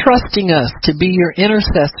 Lord, for trusting us to be your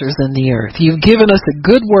intercessors in the earth. You've given us a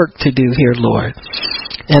good work to do here, Lord.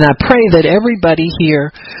 And I pray that everybody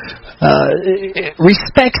here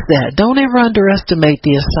respects that. Don't ever underestimate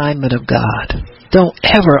the assignment of God. Don't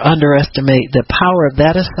ever underestimate the power of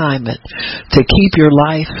that assignment to keep your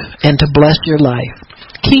life and to bless your life.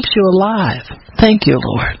 Keeps you alive. Thank you,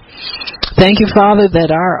 Lord. Thank you, Father,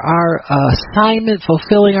 that our assignment,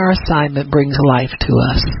 fulfilling our assignment, brings life to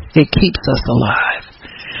us. It keeps us alive.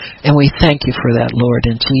 And we thank you for that, Lord,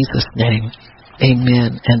 in Jesus' name.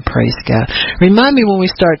 Amen and praise God. Remind me when we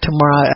start tomorrow.